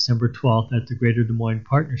discussion December 12th at the Greater Des Moines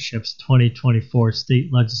Partnership's 2024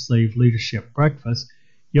 State Legislative Leadership Breakfast,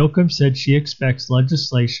 Yocum said she expects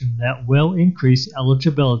legislation that will increase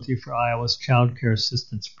eligibility for Iowa's Child Care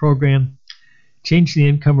Assistance Program, change the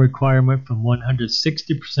income requirement from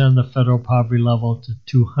 160% of the federal poverty level to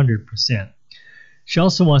 200%. She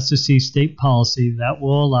also wants to see state policy that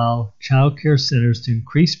will allow child care centers to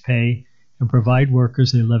increase pay and provide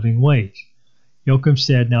workers a living wage. Yocum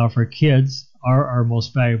said, "Now, if our kids are our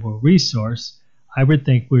most valuable resource, I would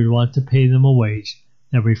think we would want to pay them a wage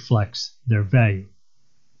that reflects their value."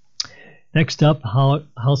 Next up,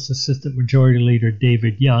 House Assistant Majority Leader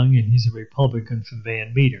David Young, and he's a Republican from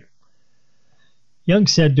Van Meter. Young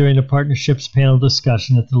said during the partnership's panel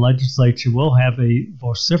discussion that the legislature will have a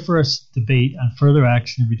vociferous debate on further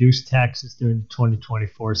action to reduce taxes during the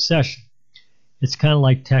 2024 session. "It's kind of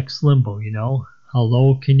like tax limbo, you know. How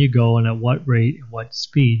low can you go and at what rate and what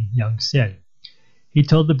speed," Young said. He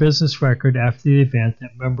told the Business Record after the event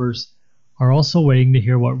that members are also waiting to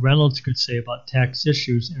hear what Reynolds could say about tax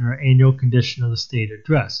issues in our annual Condition of the State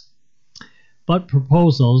address. But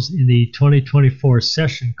proposals in the 2024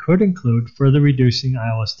 session could include further reducing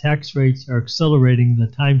Iowa's tax rates or accelerating the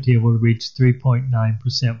timetable to reach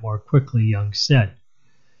 3.9% more quickly, Young said.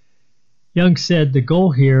 Young said the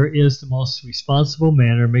goal here is the most responsible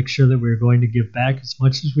manner, make sure that we're going to give back as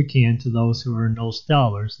much as we can to those who earn those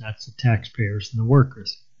dollars, that's the taxpayers and the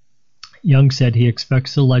workers. Young said he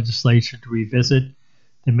expects the legislature to revisit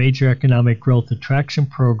the Major Economic Growth Attraction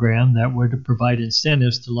Program that would provide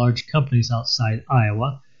incentives to large companies outside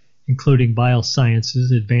Iowa, including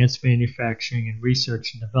biosciences, advanced manufacturing, and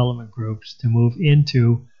research and development groups to move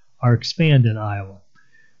into or expand in Iowa.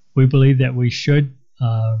 "We believe that we should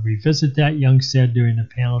revisit that," Young said during the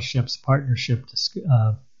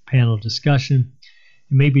panel discussion,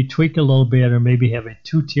 and maybe tweak a little bit or maybe have a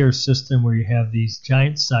 2-tier system where you have these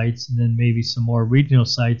giant sites and then maybe some more regional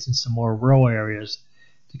sites and some more rural areas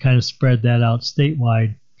to kind of spread that out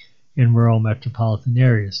statewide in rural metropolitan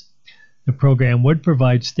areas. The program would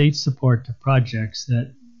provide state support to projects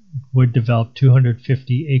that would develop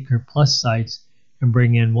 250-acre plus sites and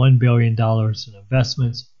bring in $1 billion in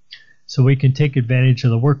investments so we can take advantage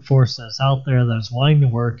of the workforce that's out there that is wanting to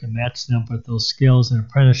work and match them with those skills and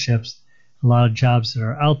apprenticeships, a lot of jobs that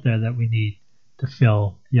are out there that we need to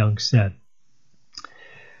fill, Young said.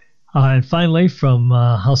 And finally, from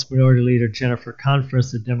House Minority Leader Jennifer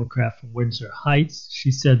Conference, a Democrat from Windsor Heights,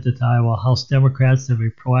 she said that the Iowa House Democrats have a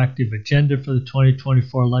proactive agenda for the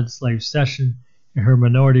 2024 legislative session, and her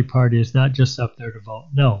minority party is not just up there to vote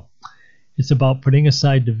no. It's about putting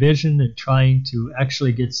aside division and trying to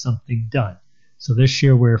actually get something done. So this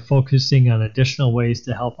year we're focusing on additional ways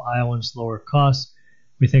to help Iowans lower costs.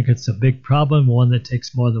 We think it's a big problem, one that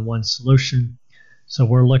takes more than one solution. So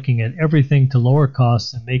we're looking at everything to lower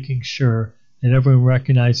costs and making sure that everyone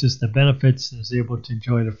recognizes the benefits and is able to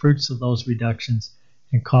enjoy the fruits of those reductions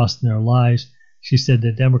in cost in their lives. She said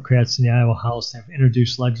the Democrats in the Iowa House have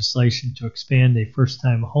introduced legislation to expand a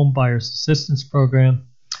first-time home buyers assistance program,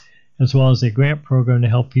 as well as a grant program to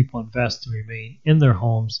help people invest and remain in their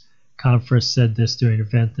homes. Conference said this during an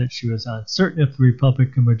event that she was uncertain if the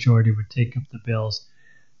Republican majority would take up the bills.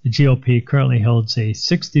 The GOP currently holds a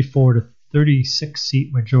 64 to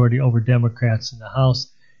 36-seat majority over Democrats in the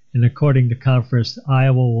House, and according to Conference,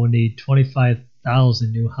 Iowa will need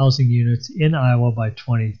 25,000 new housing units in Iowa by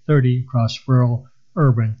 2030 across rural,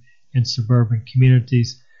 urban, and suburban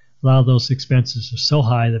communities. A lot of those expenses are so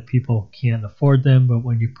high that people can't afford them, but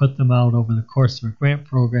when you put them out over the course of a grant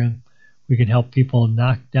program, we can help people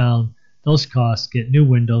knock down those costs, get new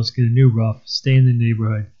windows, get a new roof, stay in the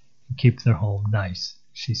neighborhood, and keep their home nice,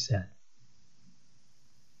 she said.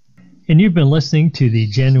 And you've been listening to the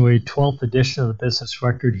January 12th edition of the Business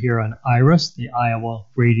Record here on IRIS, the Iowa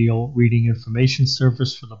Radio Reading Information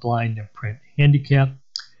Service for the Blind and Print Handicapped.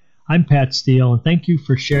 I'm Pat Steele, and thank you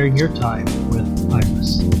for sharing your time with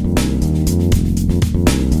IRIS.